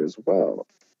this year as well.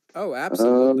 Oh,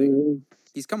 absolutely.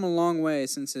 He's come a long way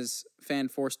since his Fan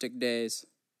Four Stick days.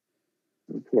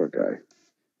 Poor guy.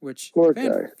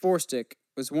 Fan Four Stick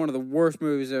was one of the worst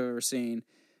movies I've ever seen,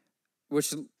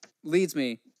 which leads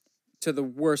me to the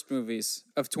worst movies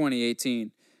of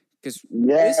 2018. Because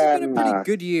this has been a pretty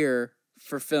good year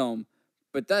for film,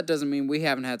 but that doesn't mean we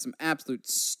haven't had some absolute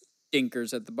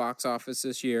stinkers at the box office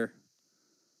this year.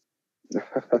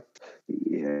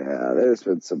 Yeah, there's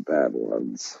been some bad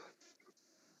ones.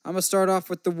 I'm going to start off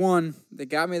with the one that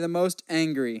got me the most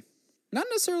angry. Not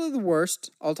necessarily the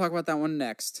worst. I'll talk about that one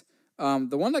next.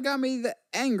 The one that got me the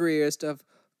angriest of,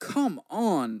 come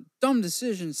on, dumb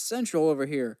decision central over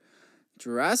here.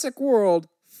 Jurassic World,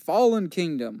 Fallen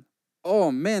Kingdom.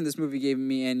 Oh man, this movie gave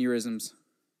me aneurysms.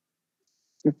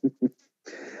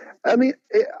 I mean,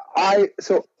 I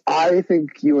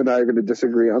think you and I are going to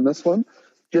disagree on this one,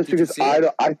 just because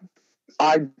I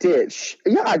did.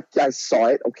 Yeah, I saw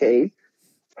it. Okay,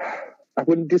 I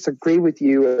wouldn't disagree with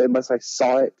you unless I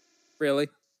saw it. Really?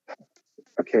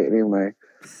 Okay. Anyway,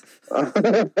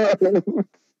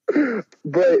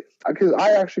 but because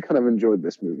I actually kind of enjoyed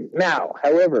this movie. Now,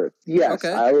 however, yes,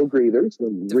 okay. I will agree. There's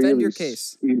some defend your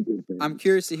case. I'm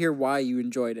curious to hear why you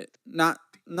enjoyed it. Not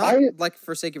like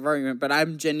for sake of argument, but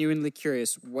I'm genuinely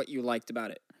curious what you liked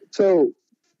about it. So,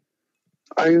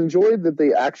 I enjoyed that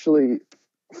they actually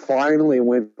finally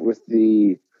went with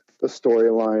the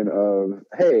storyline of,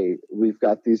 hey, we've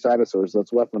got these dinosaurs,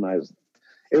 let's weaponize them.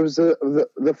 It was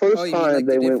the first time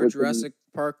they went with Jurassic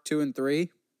Park 2 and 3.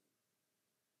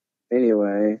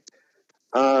 Anyway,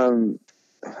 no,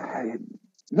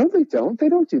 they don't. They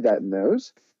don't do that in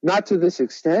those. Not to this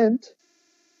extent.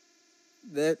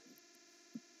 The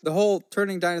whole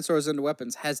turning dinosaurs into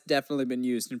weapons has definitely been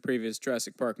used in previous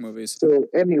Jurassic Park movies. So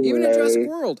anyway, even in Jurassic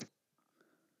World.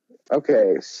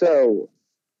 Okay, so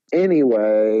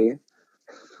anyway,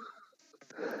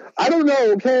 I don't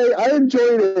know. Okay, I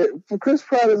enjoyed it. Chris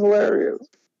Pratt is hilarious.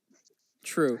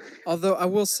 True. Although I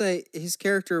will say his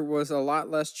character was a lot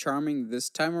less charming this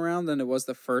time around than it was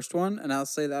the first one, and I'll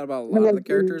say that about a lot of the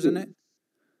characters in it.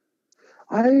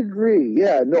 I agree.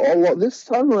 Yeah, no, a lot, this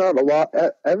time around,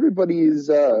 everybody's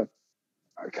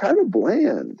kind of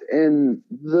bland, and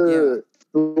Yeah,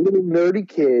 the little nerdy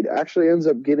kid actually ends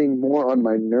up getting more on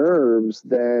my nerves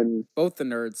both the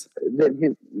nerds.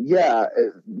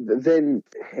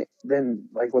 than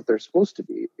like what they're supposed to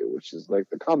be, which is like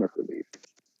the comic relief.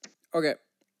 Okay,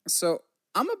 so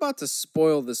I'm about to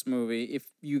spoil this movie if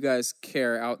you guys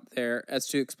care out there as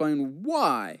to explain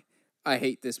why I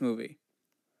hate this movie.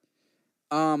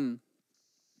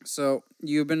 So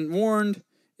you've been warned.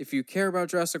 If you care about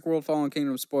Jurassic World Fallen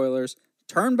Kingdom spoilers,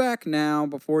 turn back now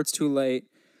before it's too late.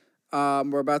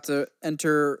 We're about to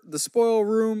enter the spoil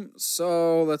room,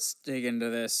 so let's dig into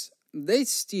this. They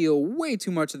steal way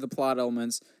too much of the plot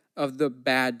elements of the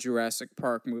bad Jurassic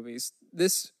Park movies.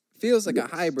 This feels like a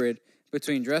hybrid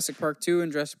between Jurassic Park 2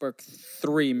 and Jurassic Park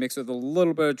 3 mixed with a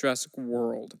little bit of Jurassic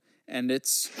World, and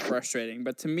it's frustrating.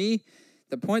 But to me,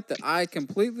 the point that I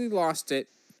completely lost it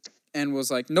and was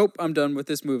like, nope, I'm done with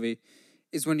this movie,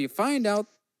 is when you find out,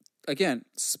 again,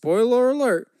 spoiler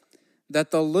alert,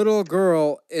 that the little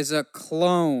girl is a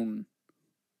clone.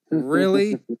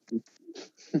 Really?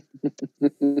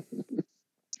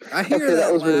 I hear Okay,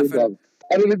 that was really laughing. dumb.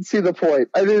 I didn't see the point.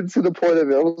 I didn't see the point of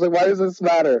it. I was like, why does this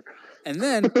matter? And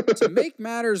then, to make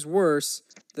matters worse,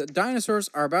 the dinosaurs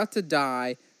are about to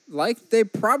die like they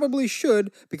probably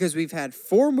should, because we've had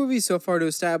 4 movies so far to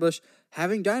establish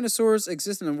having dinosaurs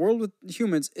exist in a world with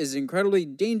humans is incredibly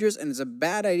dangerous and is a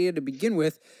bad idea to begin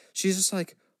with. She's just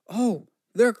like, oh,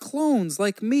 they're clones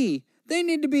like me. They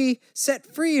need to be set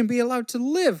free and be allowed to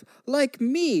live like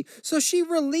me. So she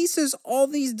releases all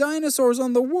these dinosaurs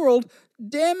on the world,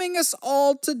 damning us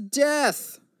all to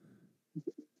death.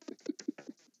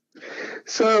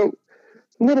 So,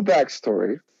 little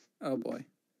backstory. Oh boy.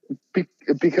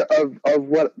 Because of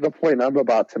what the point I'm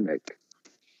about to make.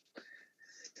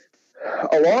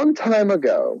 A long time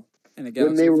ago, In a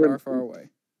galaxy far, far away.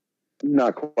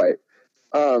 Not quite.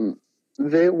 When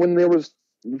there was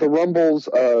the rumbles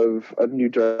of a new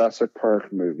Jurassic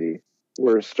Park movie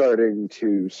were starting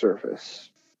to surface.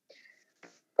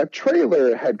 A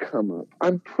trailer had come up.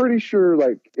 I'm pretty sure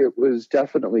like it was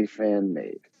definitely fan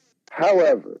made.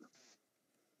 However,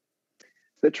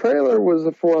 the trailer was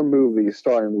for a movie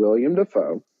starring William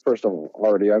Dafoe, first of all,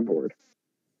 already on board,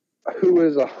 who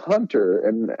is a hunter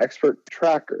and an expert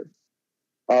tracker.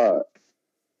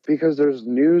 Because there's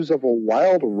news of a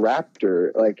wild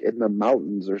raptor like in the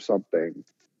mountains or something,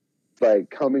 like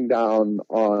coming down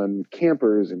on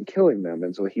campers and killing them,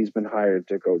 and so he's been hired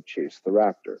to go chase the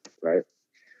raptor, right?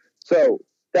 So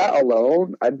that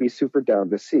alone, I'd be super down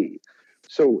to see.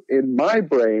 So in my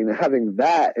brain, having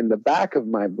that in the back of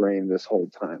my brain this whole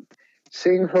time,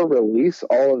 seeing her release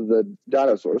all of the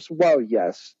dinosaurs, well,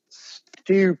 yes,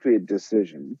 stupid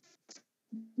decision.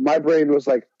 My brain was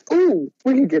like, ooh,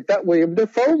 we can get that William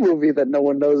Dafoe movie that no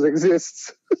one knows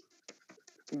exists.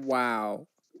 Wow.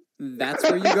 That's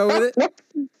where you go with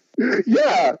it?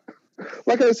 Yeah.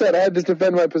 Like I said, I had to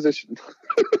defend my position.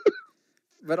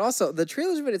 But also, the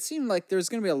trailers of it seemed like there's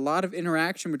going to be a lot of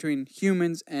interaction between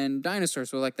humans and dinosaurs.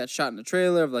 So like that shot in the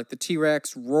trailer of like the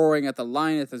T-Rex roaring at the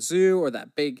lion at the zoo, or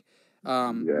that big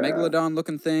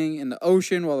megalodon-looking thing in the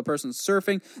ocean while the person's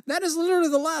surfing. That is literally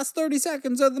the last 30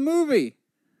 seconds of the movie.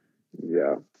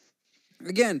 Yeah.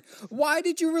 Again, why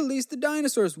did you release the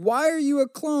dinosaurs? Why are you a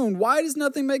clone? Why does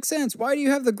nothing make sense? Why do you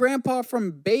have the grandpa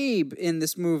from Babe in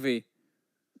this movie?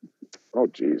 Oh,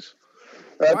 jeez.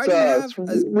 Why do you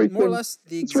have more or less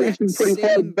the exact same... pretty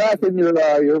far back in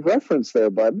your reference there,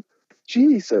 bud.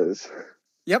 Jesus.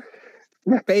 Yep.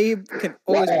 Babe can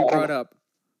always be brought up.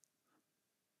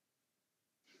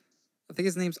 I think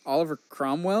his name's Oliver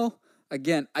Cromwell.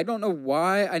 Again, I don't know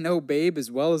why I know Babe as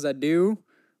well as I do,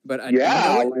 but I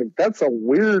know like that's a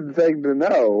weird thing to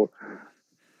know.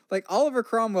 Like Oliver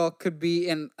Cromwell could be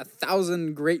in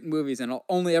 1,000 great movies, and I'll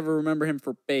only ever remember him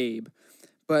for Babe.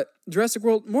 But Jurassic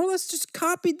World more or less just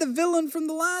copied the villain from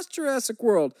the last Jurassic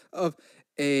World of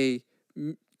a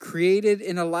created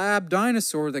in a lab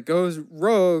dinosaur that goes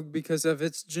rogue because of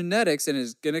its genetics and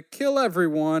is going to kill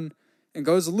everyone and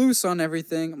goes loose on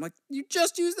everything. I'm like, you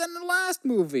just used that in the last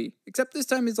movie, except this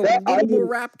time it's a little more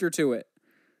raptor to it.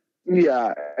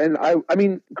 Yeah, and I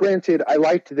mean, granted, I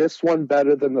liked this one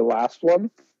better than the last one,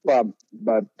 but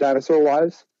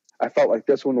dinosaur-wise, I felt like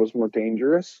this one was more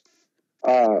dangerous.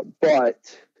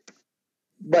 But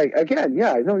like again,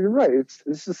 yeah, I know you're right.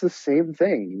 This is the same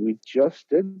thing. We just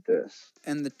did this,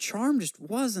 and the charm just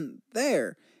wasn't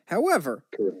there. However,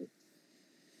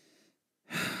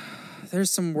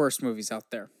 there's some worse movies out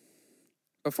there.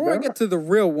 Before I get to the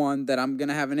real one that I'm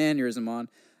gonna have an aneurysm on,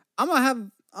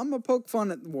 I'm gonna poke fun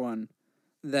at one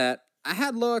that I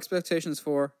had low expectations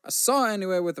for. I saw it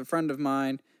anyway with a friend of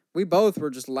mine. We both were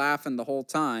just laughing the whole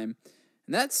time.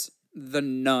 And that's The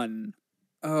Nun.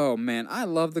 Oh, man, I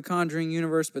love the Conjuring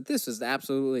universe, but this is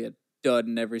absolutely a dud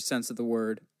in every sense of the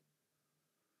word.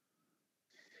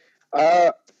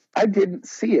 I didn't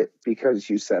see it because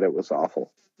you said it was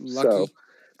awful. Lucky. So,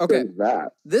 okay,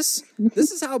 that. This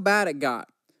is how bad it got.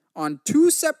 On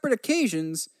 2 separate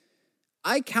occasions,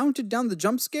 I counted down the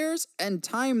jump scares and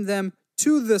timed them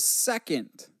to the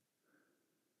second.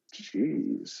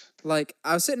 Jeez. Like,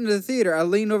 I was sitting in the theater, I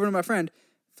leaned over to my friend.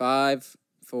 5,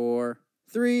 4,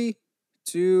 3,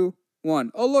 2,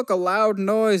 1. Oh, look, a loud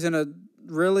noise and a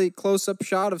really close-up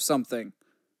shot of something.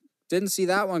 Didn't see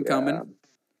that one coming.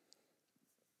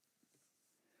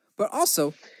 But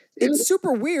also, it's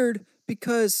super weird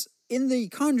because in the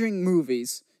Conjuring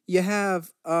movies, you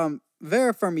have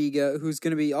Vera Farmiga, who's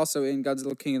going to be also in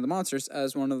Godzilla King of the Monsters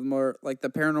as one of the more, like, the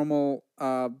paranormal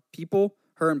people,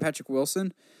 her and Patrick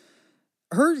Wilson.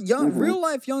 Her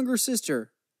real-life younger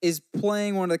sister is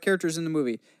playing one of the characters in the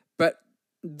movie, but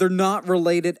they're not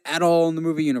related at all in the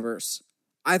movie universe.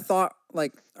 I thought,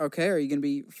 like, okay, are you going to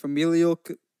be familially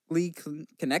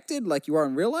connected like you are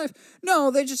in real life? No,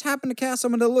 they just happen to cast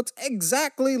someone that looks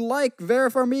exactly like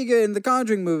Vera Farmiga in the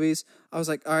Conjuring movies. I was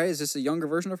like, all right, is this a younger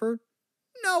version of her?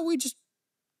 No, we just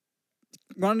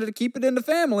wanted to keep it in the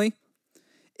family.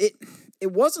 It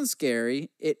wasn't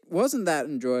scary. It wasn't that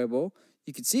enjoyable.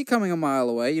 You could see it coming a mile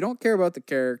away. You don't care about the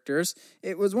characters.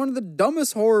 It was one of the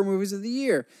dumbest horror movies of the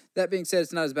year. That being said,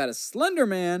 it's not as bad as Slender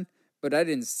Man, but I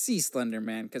didn't see Slender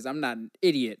Man because I'm not an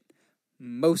idiot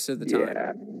most of the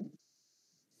time.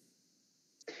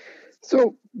 Yeah.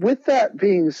 So, with that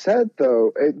being said,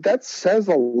 though, that says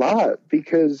a lot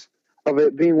because of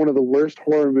it being one of the worst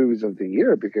horror movies of the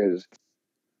year. Because,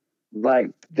 like,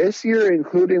 this year,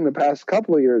 including the past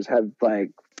couple of years, have,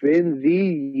 like, been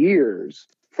the years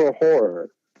for horror.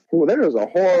 Well, there is a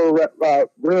horror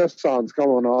renaissance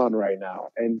going on right now.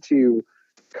 And to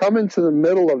come into the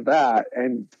middle of that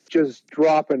and just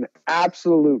drop an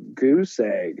absolute goose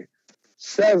egg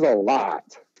says a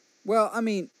lot. Well, I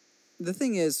mean, the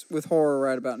thing is with horror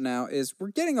right about now is we're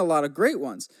getting a lot of great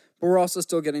ones, but we're also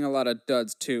still getting a lot of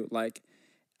duds too, like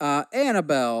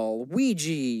Annabelle,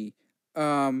 Ouija,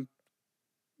 what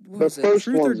was it?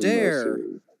 Truth or Dare.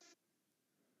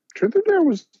 Truth or Dare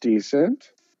was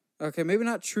decent. Okay, maybe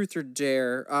not Truth or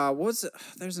Dare. What was it?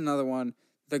 There's another one.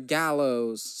 The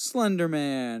Gallows, Slender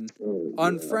Man,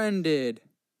 Unfriended.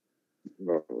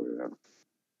 Oh, yeah.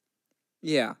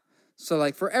 Yeah. So,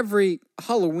 like, for every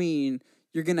Halloween,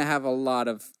 you're going to have a lot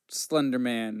of Slender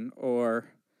Man or...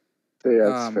 Yeah,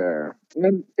 that's fair.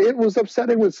 And it was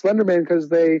upsetting with Slender Man because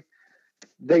they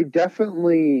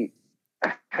definitely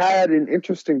had an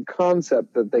interesting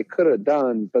concept that they could have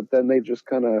done, but then they just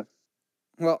kind of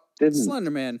didn't.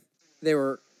 Slender Man, they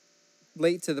were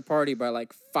late to the party by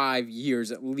like 5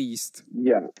 years at least.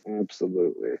 Yeah,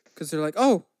 absolutely. Because they're like,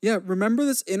 oh, yeah, remember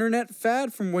this internet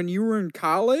fad from when you were in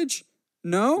college?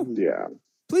 No? Yeah.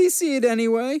 Please see it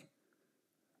anyway.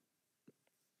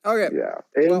 Okay. Yeah.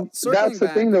 And that's the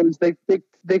thing, though, is they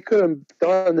could have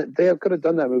done that. They could have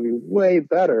done that movie way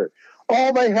better.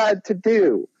 All they had to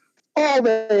do,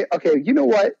 okay, you know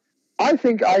what? I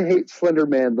think I hate Slender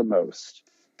Man the most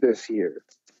this year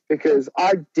because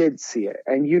I did see it.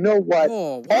 And you know what?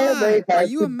 Oh, why? Are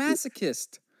you a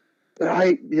masochist?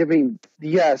 I mean,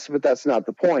 yes, but that's not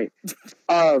the point.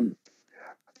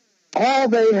 All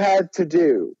they had to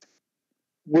do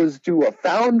was do a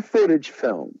found footage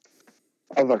film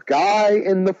of a guy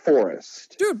in the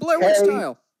forest. Dude, Blair Witch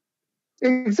style.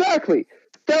 Exactly.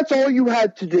 That's all you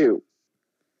had to do.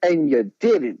 And you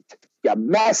didn't. You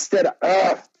messed it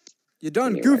up. You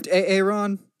done goofed,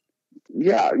 Aaron.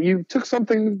 Yeah, you took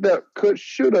something that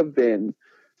should have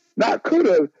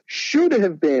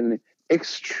been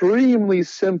extremely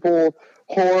simple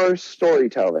horror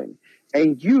storytelling.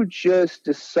 And you just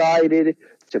decided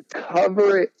to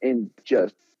cover it in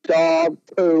just dog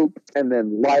poop and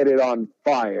then light it on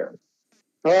fire.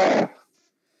 Ugh.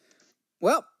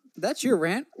 Well, that's your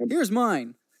rant. Here's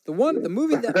mine. The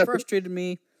movie that frustrated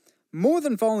me more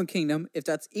than Fallen Kingdom, if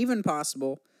that's even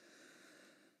possible.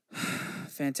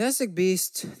 Fantastic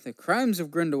Beasts: The Crimes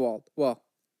of Grindelwald. Well,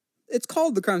 it's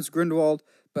called The Crimes of Grindelwald,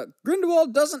 but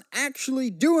Grindelwald doesn't actually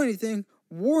do anything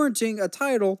warranting a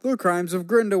title, The Crimes of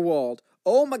Grindelwald.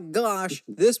 Oh my gosh,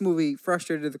 this movie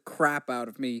frustrated the crap out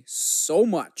of me so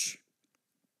much.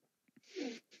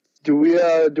 Do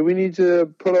we need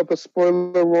to put up a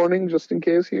spoiler warning just in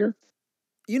case here?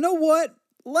 You know what?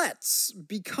 Let's,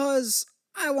 because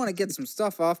I want to get some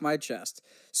stuff off my chest.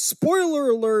 Spoiler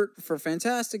alert for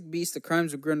Fantastic Beasts: The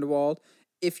Crimes of Grindelwald.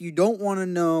 If you don't want to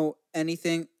know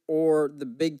anything or the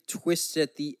big twist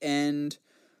at the end.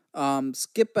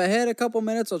 Skip ahead a couple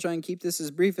minutes. I'll try and keep this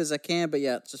as brief as I can, but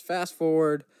yeah, just fast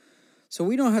forward. So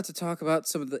we don't have to talk about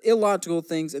some of the illogical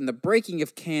things and the breaking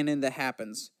of canon that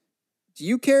happens. Do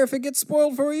you care if it gets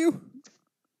spoiled for you?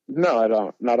 No, I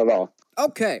don't. Not at all.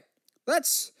 Okay,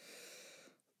 let's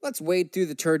wade through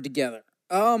the turd together.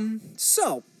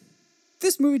 So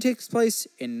this movie takes place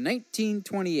in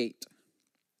 1928.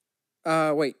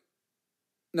 Wait.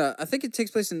 No, I think it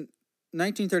takes place in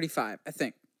 1935, I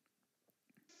think.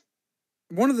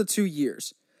 One of the 2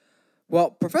 years.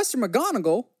 Well, Professor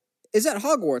McGonagall is at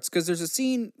Hogwarts because there's a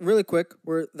scene really quick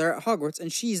where they're at Hogwarts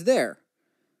and she's there.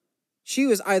 She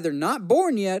was either not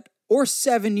born yet or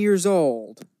 7 years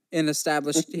old in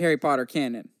established Harry Potter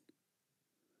canon.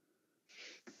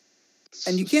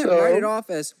 And you can't write it off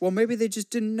as, well, maybe they just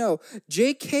didn't know.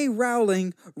 J.K.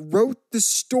 Rowling wrote the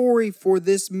story for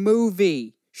this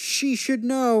movie. She should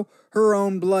know her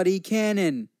own bloody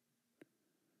canon.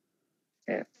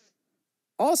 Yeah.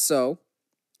 Also,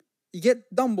 you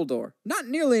get Dumbledore. Not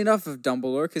nearly enough of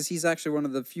Dumbledore, because he's actually one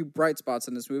of the few bright spots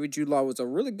in this movie. Jude Law was a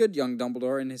really good young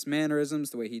Dumbledore in his mannerisms,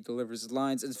 the way he delivers his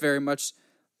lines. It's very much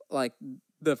like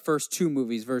the first 2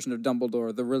 movies version of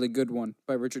Dumbledore, the really good one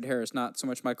by Richard Harris, not so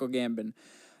much Michael Gambon.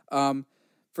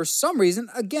 For some reason,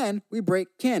 again, we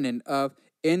break canon of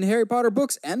in Harry Potter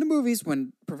books and the movies,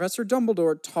 when Professor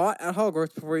Dumbledore taught at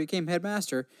Hogwarts before he became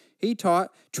headmaster, he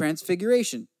taught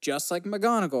transfiguration, just like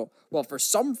McGonagall. Well, for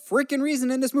some freaking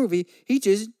reason in this movie, he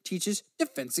just teaches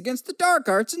defense against the dark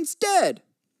arts instead.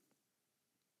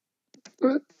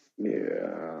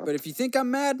 Yeah. But if you think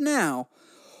I'm mad now,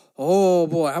 oh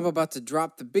boy, I'm about to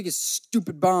drop the biggest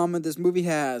stupid bomb that this movie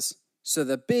has. So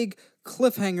the big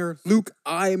cliffhanger, Luke,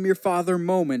 I am your father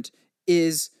moment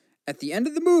is, at the end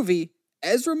of the movie,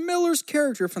 Ezra Miller's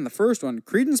character from the first one,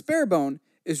 Credence Barebone,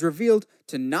 is revealed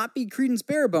to not be Credence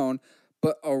Barebone,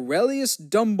 but Aurelius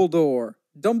Dumbledore.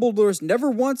 Dumbledore's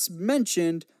never once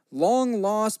mentioned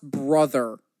long-lost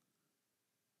brother.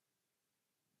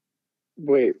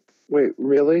 Wait,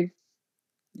 really?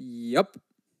 Yep.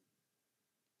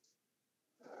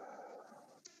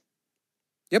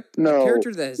 No. A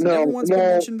character that has never once been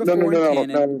mentioned before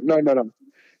in canon.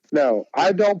 No,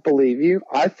 I don't believe you.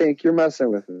 I think you're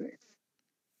messing with me.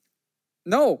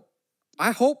 No,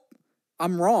 I hope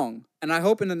I'm wrong. And I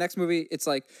hope in the next movie it's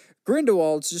like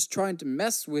Grindelwald's just trying to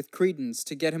mess with Credence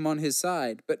to get him on his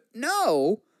side. But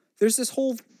no, there's this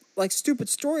whole like stupid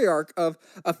story arc of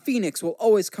a phoenix will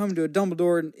always come to a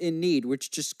Dumbledore in need,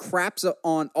 which just craps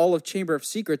on all of Chamber of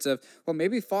Secrets of, well,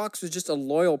 maybe Fawkes was just a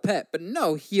loyal pet. But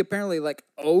no, he apparently like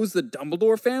owes the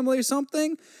Dumbledore family or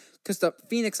something. Because the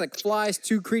phoenix like flies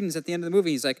to Credence at the end of the movie.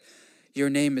 He's like,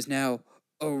 your name is now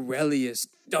Aurelius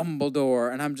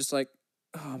Dumbledore. And I'm just like,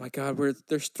 oh my God,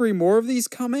 there's 3 more of these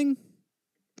coming?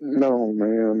 No,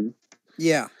 man.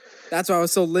 Yeah, that's why I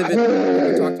was so livid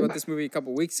when we talked about this movie a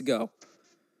couple weeks ago.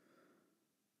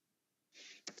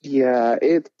 Yeah,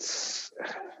 it's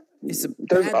a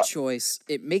bad choice.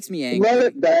 It makes me angry.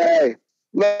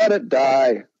 Let it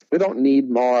die. We don't need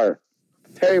more.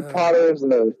 Harry Potter is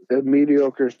a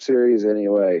mediocre series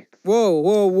anyway.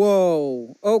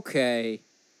 Whoa. Okay.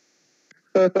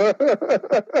 That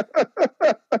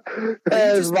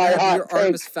is my hot take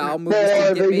Artemis Fowl movies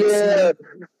to get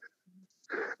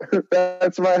made.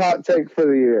 That's my hot take for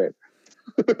the year.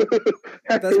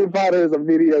 Harry Potter is a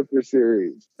mediocre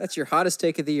series. That's your hottest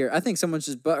take of the year. I think someone's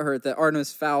just butthurt that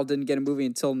Artemis Fowl didn't get a movie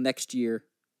until next year.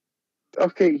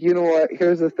 Okay, you know what?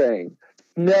 Here's the thing.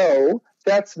 No,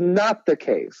 that's not the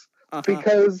case.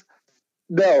 Because,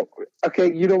 no.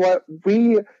 Okay, you know what?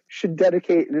 We should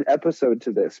dedicate an episode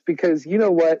to this. Because, you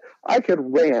know what? I could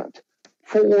rant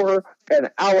for an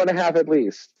hour and a half at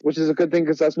least, which is a good thing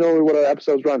because that's normally what our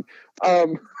episodes run,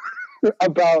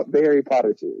 about the Harry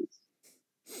Potter series.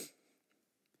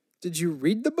 Did you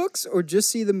read the books or just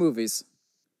see the movies?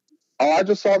 Oh, I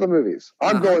just saw the movies.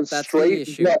 I'm going that's straight.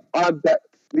 The issue.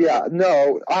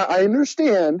 I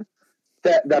understand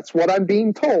that that's what I'm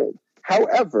being told.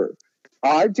 However,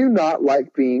 I do not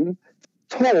like being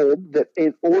told that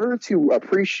in order to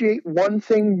appreciate one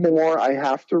thing more, I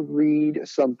have to read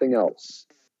something else.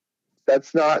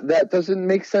 That doesn't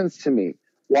make sense to me.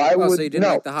 Why would so you didn't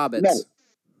like the Hobbits?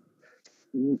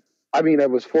 No. I mean, I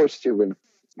was forced to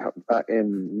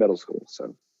in middle school,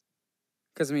 so.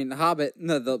 Because the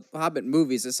Hobbit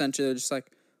movies essentially are just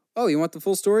like, oh, you want the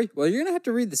full story? Well, you're gonna have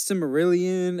to read the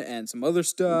Silmarillion and some other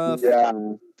stuff. Yeah,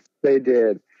 they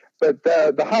did, but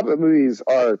the Hobbit movies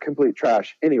are complete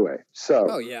trash anyway. So.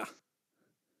 Oh yeah.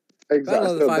 Exactly.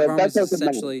 Battle of the Five Armies is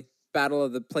essentially Battle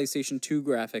of the PlayStation 2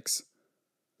 graphics.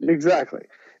 Exactly.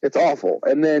 It's awful.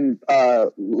 And then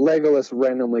Legolas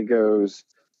randomly goes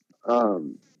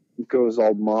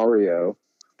all Mario.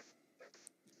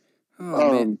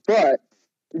 Man. But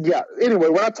yeah, anyway,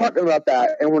 we're not talking about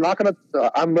that, and we're not gonna.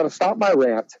 I'm gonna stop my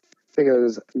rant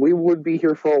because we would be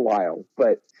here for a while.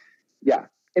 But yeah,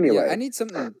 anyway, Yeah, I need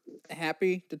something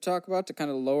happy to talk about to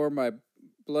kind of lower my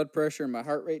blood pressure and my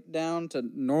heart rate down to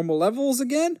normal levels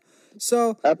again.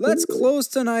 So let's close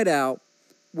tonight out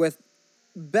with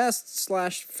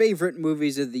best/favorite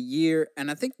movies of the year, and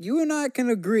I think you and I can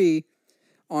agree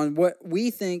on what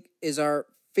we think is our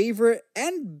favorite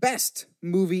and best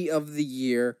movie of the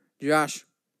year. Josh,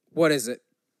 what is it?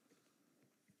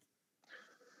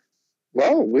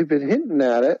 Well, we've been hinting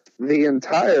at it the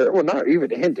entire. Well, not even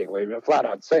hinting. We've been flat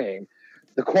out saying,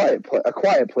 A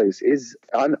Quiet Place is,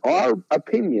 in our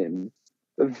opinion,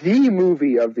 the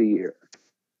movie of the year.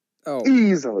 Oh,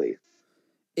 easily.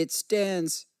 It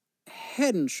stands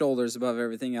head and shoulders above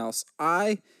everything else.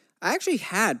 I actually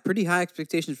had pretty high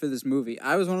expectations for this movie.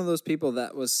 I was one of those people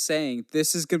that was saying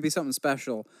this is going to be something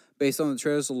special based on the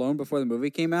trailers alone before the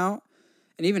movie came out.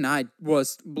 And even I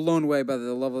was blown away by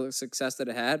the level of success that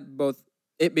it had, both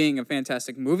it being a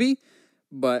fantastic movie,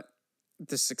 but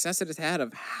the success that it had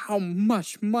of how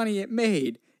much money it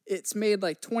made. It's made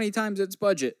like 20 times its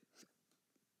budget.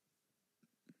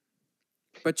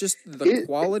 But just the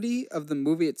quality of the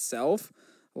movie itself,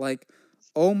 like,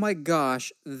 oh my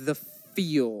gosh, the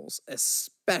feels,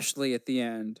 especially at the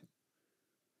end.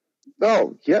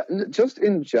 Oh, yeah, just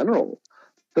in general.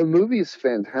 The movie is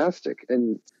fantastic.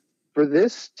 And for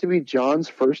this to be John's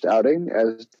first outing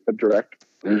as a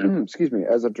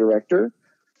as a director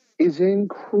is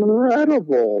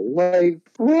incredible. Like,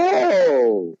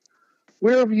 bro,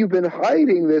 where have you been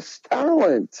hiding this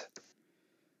talent?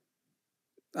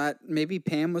 Maybe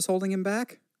Pam was holding him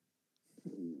back?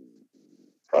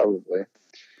 Probably.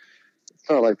 It's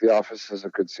not like The Office is a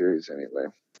good series anyway.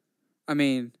 I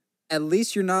mean, at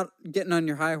least you're not getting on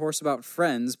your high horse about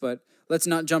Friends, but let's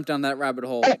not jump down that rabbit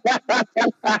hole.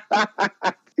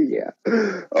 Yeah.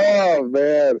 Oh,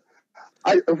 man.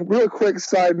 A real quick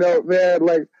side note, man,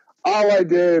 like, all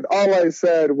I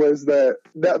said was that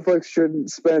Netflix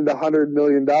shouldn't spend $100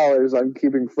 million on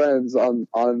keeping Friends on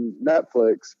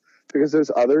Netflix because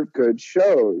there's other good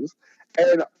shows.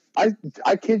 And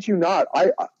I kid you not,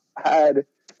 I had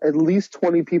at least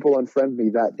 20 people unfriend me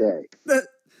that day.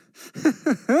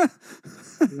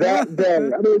 That day.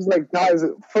 I was like, guys,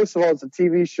 first of all, it's a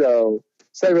TV show.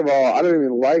 Second of all, I don't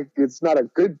even it's not a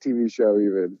good TV show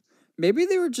even. Maybe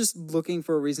they were just looking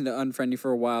for a reason to unfriend you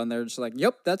for a while, and they're just like,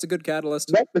 "Yep, that's a good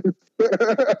catalyst."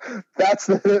 That's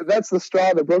the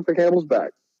straw that broke the camel's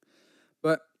back.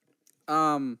 But,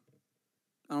 I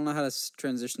don't know how to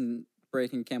transition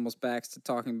breaking camel's backs to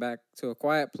talking back to A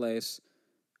Quiet Place,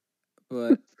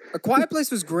 but A Quiet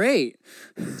Place was great.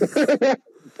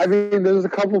 I mean, there's a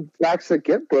couple backs that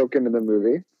get broken in the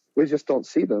movie. We just don't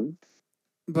see them.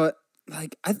 But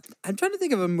like, I'm trying to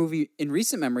think of a movie in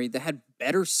recent memory that had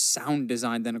better sound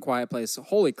design than A Quiet Place.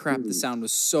 Holy crap, the sound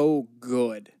was so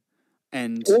good.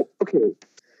 And okay,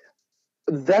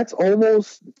 that's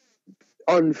almost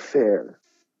unfair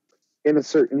in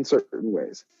certain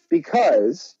ways,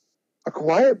 because A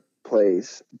Quiet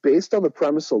Place, based on the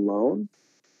premise alone,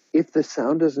 if the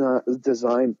sound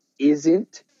design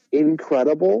isn't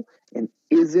incredible and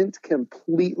isn't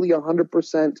completely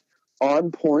 100%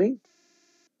 on point,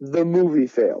 the movie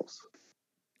fails.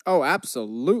 Oh,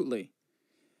 absolutely.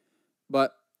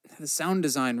 But the sound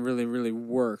design really, really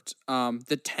worked.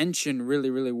 The tension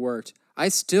really, really worked. I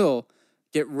still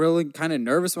get really kind of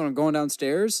nervous when I'm going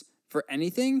downstairs for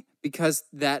anything because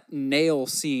that nail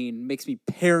scene makes me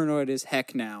paranoid as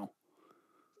heck now.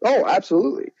 Oh,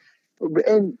 absolutely.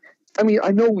 And I mean,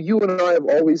 I know you and I have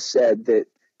always said that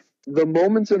the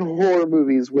moments in horror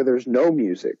movies where there's no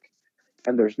music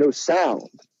and there's no sound,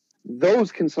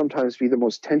 those can sometimes be the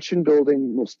most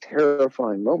tension-building, most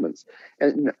terrifying moments.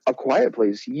 And A Quiet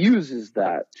Place uses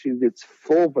that to its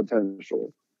full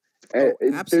potential. And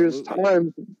there's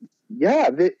times,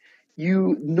 that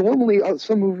you normally,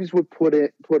 some movies would put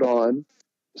on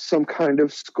some kind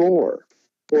of score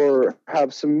or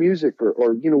have some music or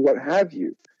what have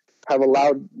you, have a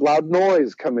loud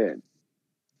noise come in.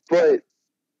 But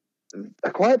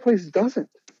A Quiet Place doesn't.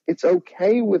 It's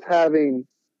okay with having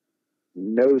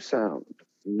no sound,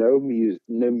 no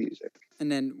music.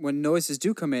 And then when noises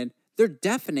do come in, they're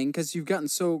deafening because you've gotten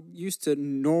so used to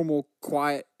normal,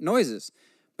 quiet noises.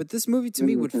 But this movie, to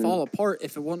me, would fall apart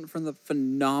if it wasn't for the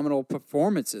phenomenal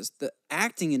performances. The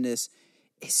acting in this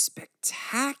is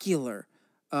spectacular.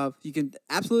 You can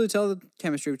absolutely tell the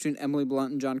chemistry between Emily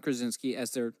Blunt and John Krasinski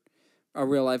as they're a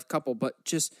real-life couple, but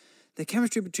just the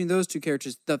chemistry between those two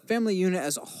characters, the family unit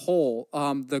as a whole,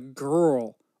 the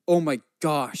girl, oh my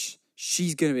gosh,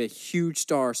 she's going to be a huge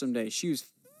star someday. She was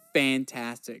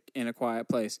fantastic in A Quiet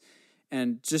Place.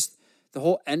 And just the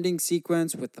whole ending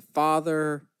sequence with the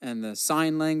father and the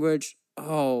sign language,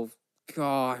 oh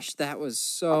gosh, that was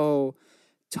so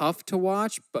tough to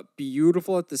watch, but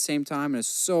beautiful at the same time, and it's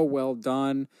so well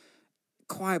done.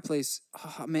 Quiet Place,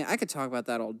 oh man, I could talk about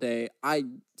that all day.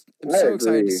 I'm so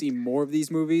excited to see more of these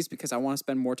movies because I want to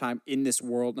spend more time in this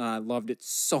world, and I loved it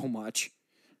so much.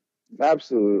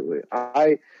 Absolutely.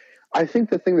 I think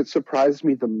the thing that surprised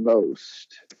me the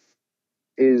most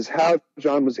is how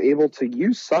John was able to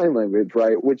use sign language,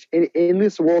 right? Which in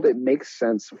this world, it makes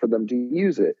sense for them to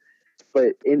use it.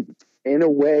 But in a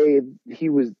way, he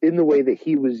was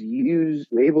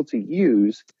able to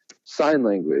use sign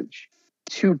language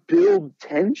to build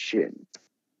tension.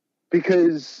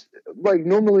 Because like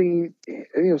normally,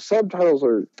 subtitles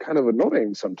are kind of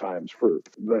annoying sometimes for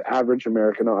the average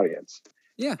American audience.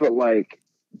 Yeah. But like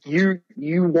you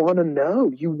want to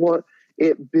know,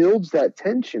 it builds that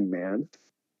tension, man.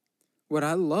 What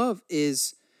I love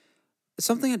is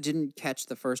something I didn't catch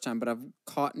the first time, but I've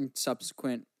caught in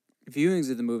subsequent viewings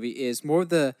of the movie is more of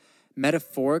the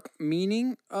metaphoric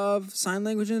meaning of sign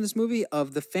language in this movie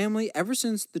of the family. Ever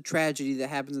since the tragedy that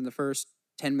happens in the first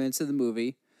 10 minutes of the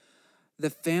movie, the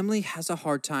family has a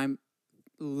hard time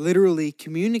literally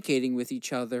communicating with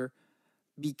each other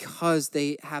because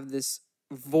they have this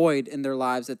void in their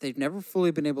lives that they've never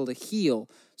fully been able to heal.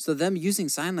 So them using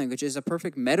sign language is a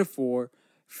perfect metaphor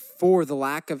for the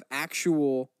lack of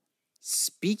actual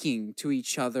speaking to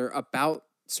each other about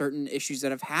certain issues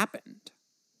that have happened.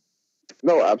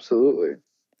 No, absolutely.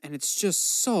 And it's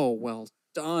just so well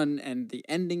done, and the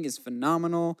ending is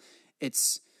phenomenal.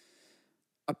 It's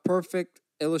a perfect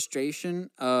illustration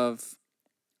of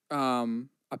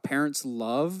a parent's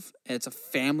love. It's a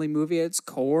family movie at its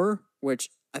core, which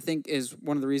I think is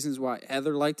one of the reasons why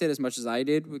Heather liked it as much as I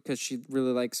did, because she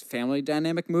really likes family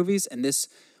dynamic movies, and this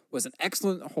was an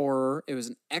excellent horror. It was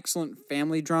an excellent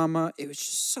family drama. It was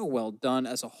just so well done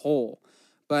as a whole.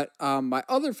 But my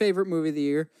other favorite movie of the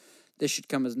year, this should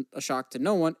come as a shock to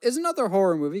no one, is another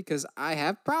horror movie because I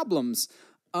have problems.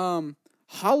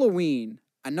 Halloween.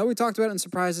 I know we talked about it in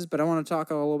Surprises, but I want to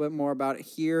talk a little bit more about it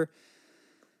here.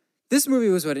 This movie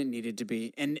was what it needed to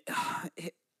be, and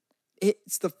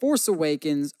it's the Force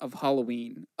Awakens of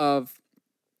Halloween, of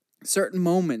certain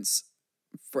moments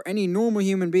for any normal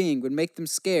human being would make them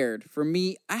scared. For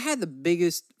me, I had the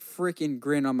biggest freaking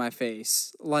grin on my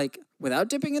face. Like, without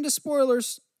dipping into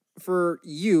spoilers for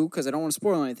you, because I don't want to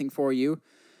spoil anything for you,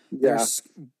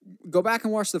 go back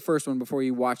and watch the first one before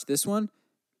you watch this one,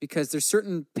 because there's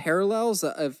certain parallels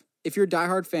of, if you're a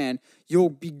diehard fan, you'll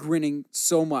be grinning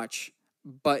so much.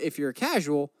 But if you're a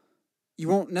casual, you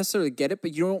won't necessarily get it,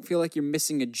 but you don't feel like you're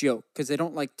missing a joke, because they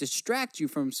don't like distract you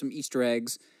from some Easter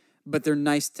eggs, but they're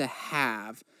nice to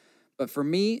have. But for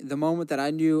me, the moment that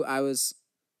I knew I was,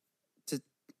 to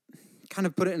kind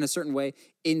of put it in a certain way,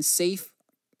 in safe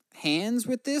hands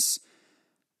with this,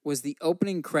 was the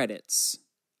opening credits.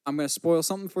 I'm going to spoil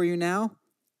something for you now.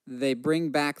 They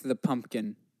bring back the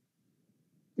pumpkin.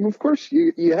 Of course,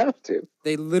 you have to.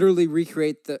 They literally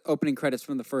recreate the opening credits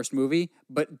from the first movie,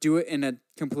 but do it in a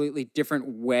completely different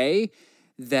way,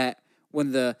 that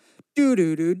when the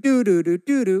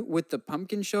do-do-do-do-do-do-do with the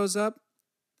pumpkin shows up,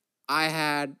 I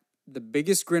had the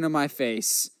biggest grin on my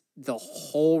face the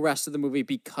whole rest of the movie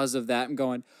because of that. I'm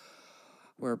going,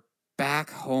 we're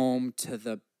back home to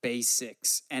the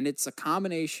basics. And it's a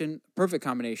perfect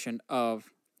combination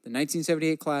of the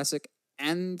 1978 classic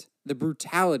and the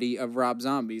brutality of Rob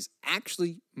Zombie's.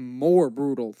 Actually more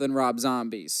brutal than Rob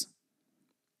Zombie's.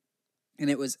 And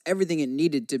it was everything it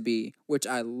needed to be, which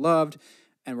I loved.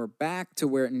 And we're back to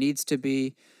where it needs to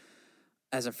be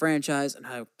as a franchise, and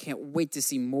I can't wait to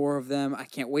see more of them. I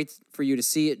can't wait for you to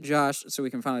see it, Josh, so we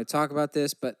can finally talk about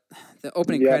this. But the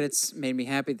opening credits made me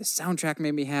happy. The soundtrack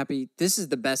made me happy. This is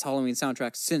the best Halloween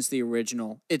soundtrack since the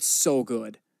original. It's so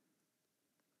good.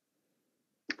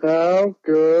 How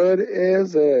good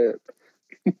is it?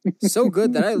 So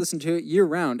good that I listen to it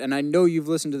year-round, and I know you've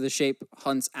listened to The Shape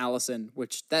Hunts Allison,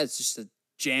 which that's just a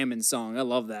jamming song. I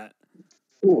love that.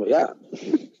 Oh, yeah.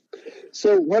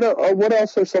 So what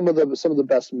else are some of the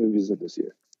best movies of this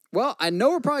year? Well, I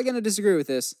know we're probably going to disagree with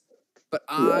this, but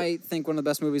I think one of the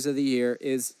best movies of the year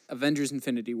is Avengers: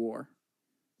 Infinity War.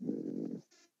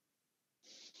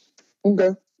 Okay,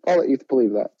 I'll let you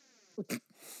believe that.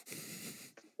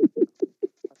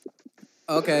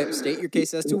 Okay, state your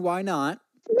case as to why not.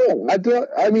 No, I don't.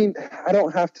 I mean, I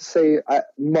don't have to say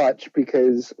much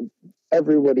because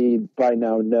everybody by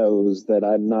now knows that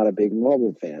I'm not a big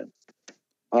Marvel fan.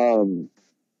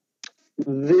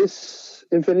 This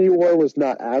Infinity War was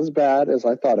not as bad as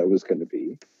I thought it was going to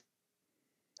be.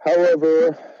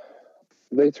 However,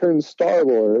 they turned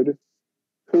Star-Lord,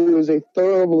 who is a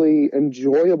thoroughly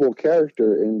enjoyable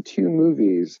character in 2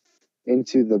 movies,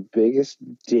 into the biggest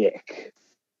dick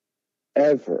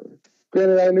ever.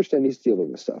 Granted, I understand he's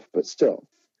dealing with stuff, but still.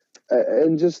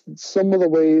 And just some of the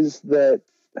ways that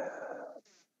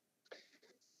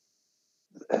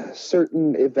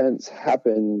certain events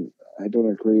happen, I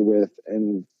don't agree with.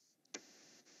 And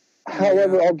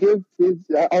however, I'll give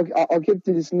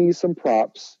Disney some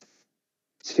props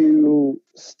to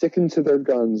sticking to their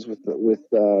guns with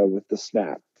the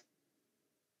snap.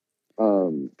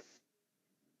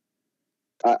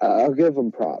 I'll give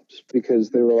them props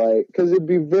because they were like, because it'd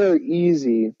be very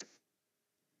easy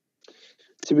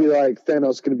to be like,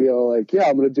 Thanos going to be all like, yeah,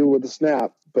 I'm going to do it with a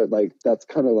snap, but like that's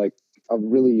kind of like a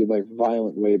really like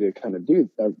violent way to kind of do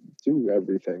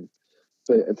everything.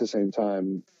 But at the same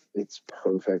time, it's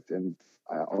perfect, and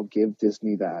I'll give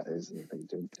Disney that. They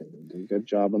did a good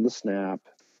job on the snap.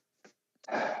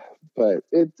 But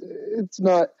it's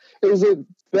not. It was a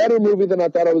better movie than I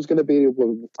thought it was going to be.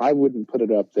 I wouldn't put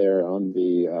it up there on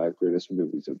the greatest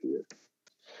movies of the year.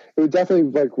 It was definitely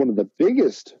like one of the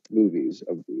biggest movies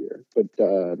of the year, but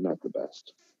not the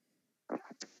best.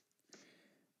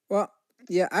 Well,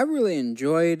 yeah, I really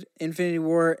enjoyed Infinity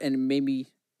War, and maybe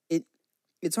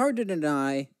it's hard to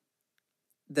deny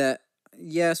that,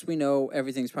 yes, we know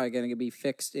everything's probably going to be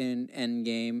fixed in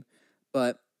Endgame,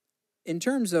 but in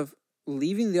terms of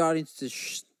leaving the audience to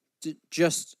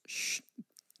just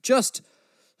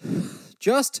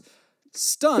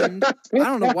stunned. I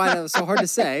don't know why that was so hard to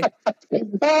say.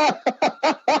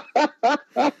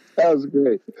 That was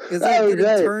great. Because it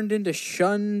turned into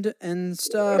shunned and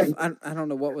stuff. I don't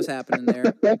know what was happening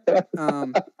there.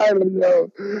 I don't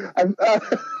know.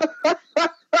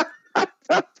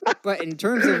 But in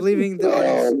terms of leaving the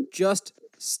audience just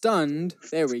stunned,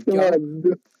 there we go.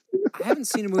 I haven't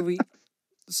seen a movie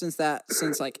since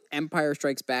like Empire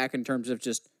Strikes Back in terms of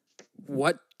just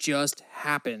what just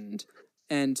happened.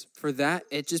 And for that,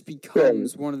 it just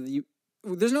becomes one of the...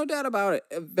 There's no doubt about it.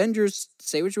 Avengers,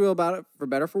 say what you will about it, for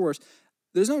better or for worse.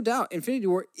 There's no doubt Infinity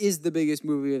War is the biggest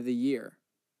movie of the year.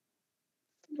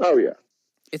 Oh, yeah.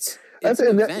 It's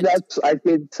an event. I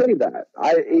did say that.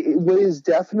 It was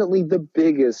definitely the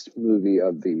biggest movie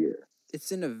of the year.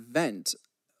 It's an event,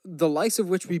 the likes of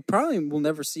which we probably will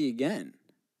never see again.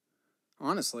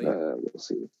 Honestly. We'll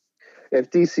see. If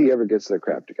DC ever gets their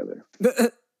crap together.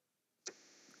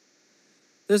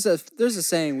 There's a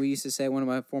saying we used to say at one of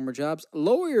my former jobs: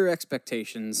 lower your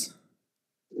expectations.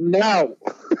 No.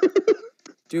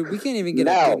 Dude, we can't even get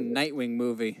a good Nightwing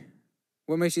movie.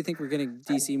 What makes you think we're getting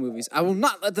DC movies? I will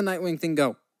not let the Nightwing thing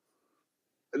go.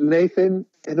 Nathan,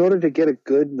 in order to get a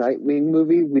good Nightwing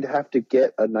movie, we'd have to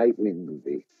get a Nightwing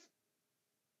movie.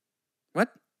 What?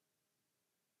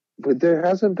 But there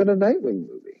hasn't been a Nightwing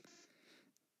movie.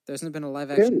 There hasn't been a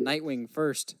live-action Nightwing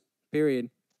first. Period.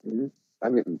 Mm-hmm. I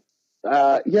mean,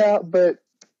 yeah, but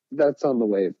that's on the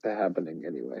way to happening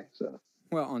anyway. So,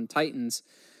 well, on Titans.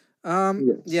 Yes.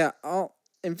 Yeah,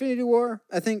 Infinity War,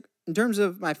 I think, in terms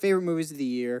of my favorite movies of the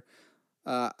year,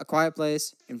 A Quiet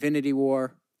Place, Infinity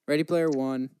War, Ready Player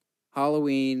One,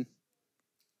 Halloween.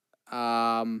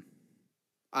 I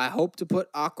hope to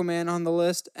put Aquaman on the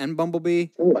list and Bumblebee.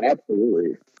 Oh,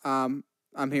 absolutely. I'm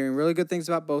hearing really good things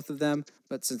about both of them,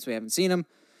 but since we haven't seen them,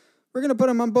 we're going to put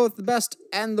them on both the best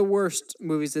and the worst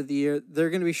movies of the year. They're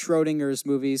going to be Schrodinger's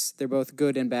movies. They're both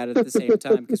good and bad at the same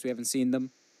time because we haven't seen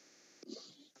them.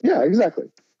 Yeah, exactly.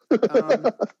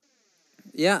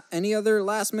 Yeah, any other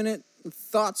last-minute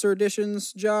thoughts or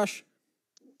additions, Josh?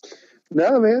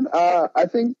 No, man. I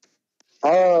think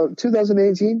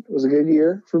 2018 was a good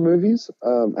year for movies.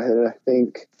 I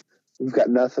think we've got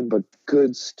nothing but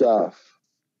good stuff.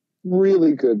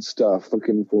 Really good stuff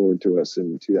looking forward to us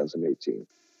in 2018.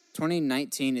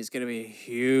 2019 is going to be a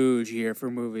huge year for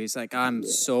movies. Like, I'm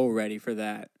so ready for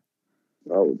that.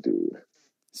 Oh, dude.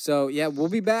 So, yeah, we'll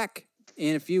be back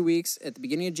in a few weeks at the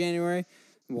beginning of January.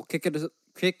 We'll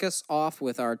kick us off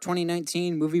with our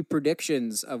 2019 movie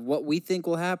predictions of what we think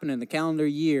will happen in the calendar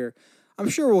year. I'm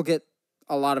sure we'll get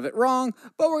a lot of it wrong,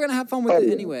 but we're going to have fun with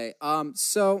it anyway.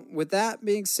 So, with that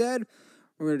being said,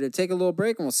 we're going to take a little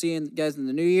break, and we'll see you guys in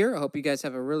the new year. I hope you guys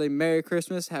have a really Merry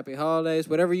Christmas, Happy Holidays,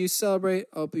 whatever you celebrate.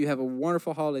 I hope you have a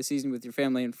wonderful holiday season with your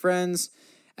family and friends.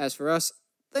 As for us,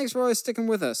 thanks for always sticking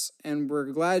with us, and we're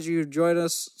glad you joined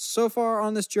us so far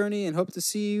on this journey and hope to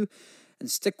see you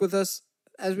and stick with us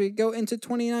as we go into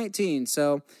 2019.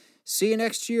 So, see you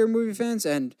next year, movie fans,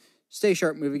 and stay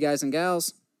sharp, movie guys and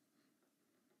gals.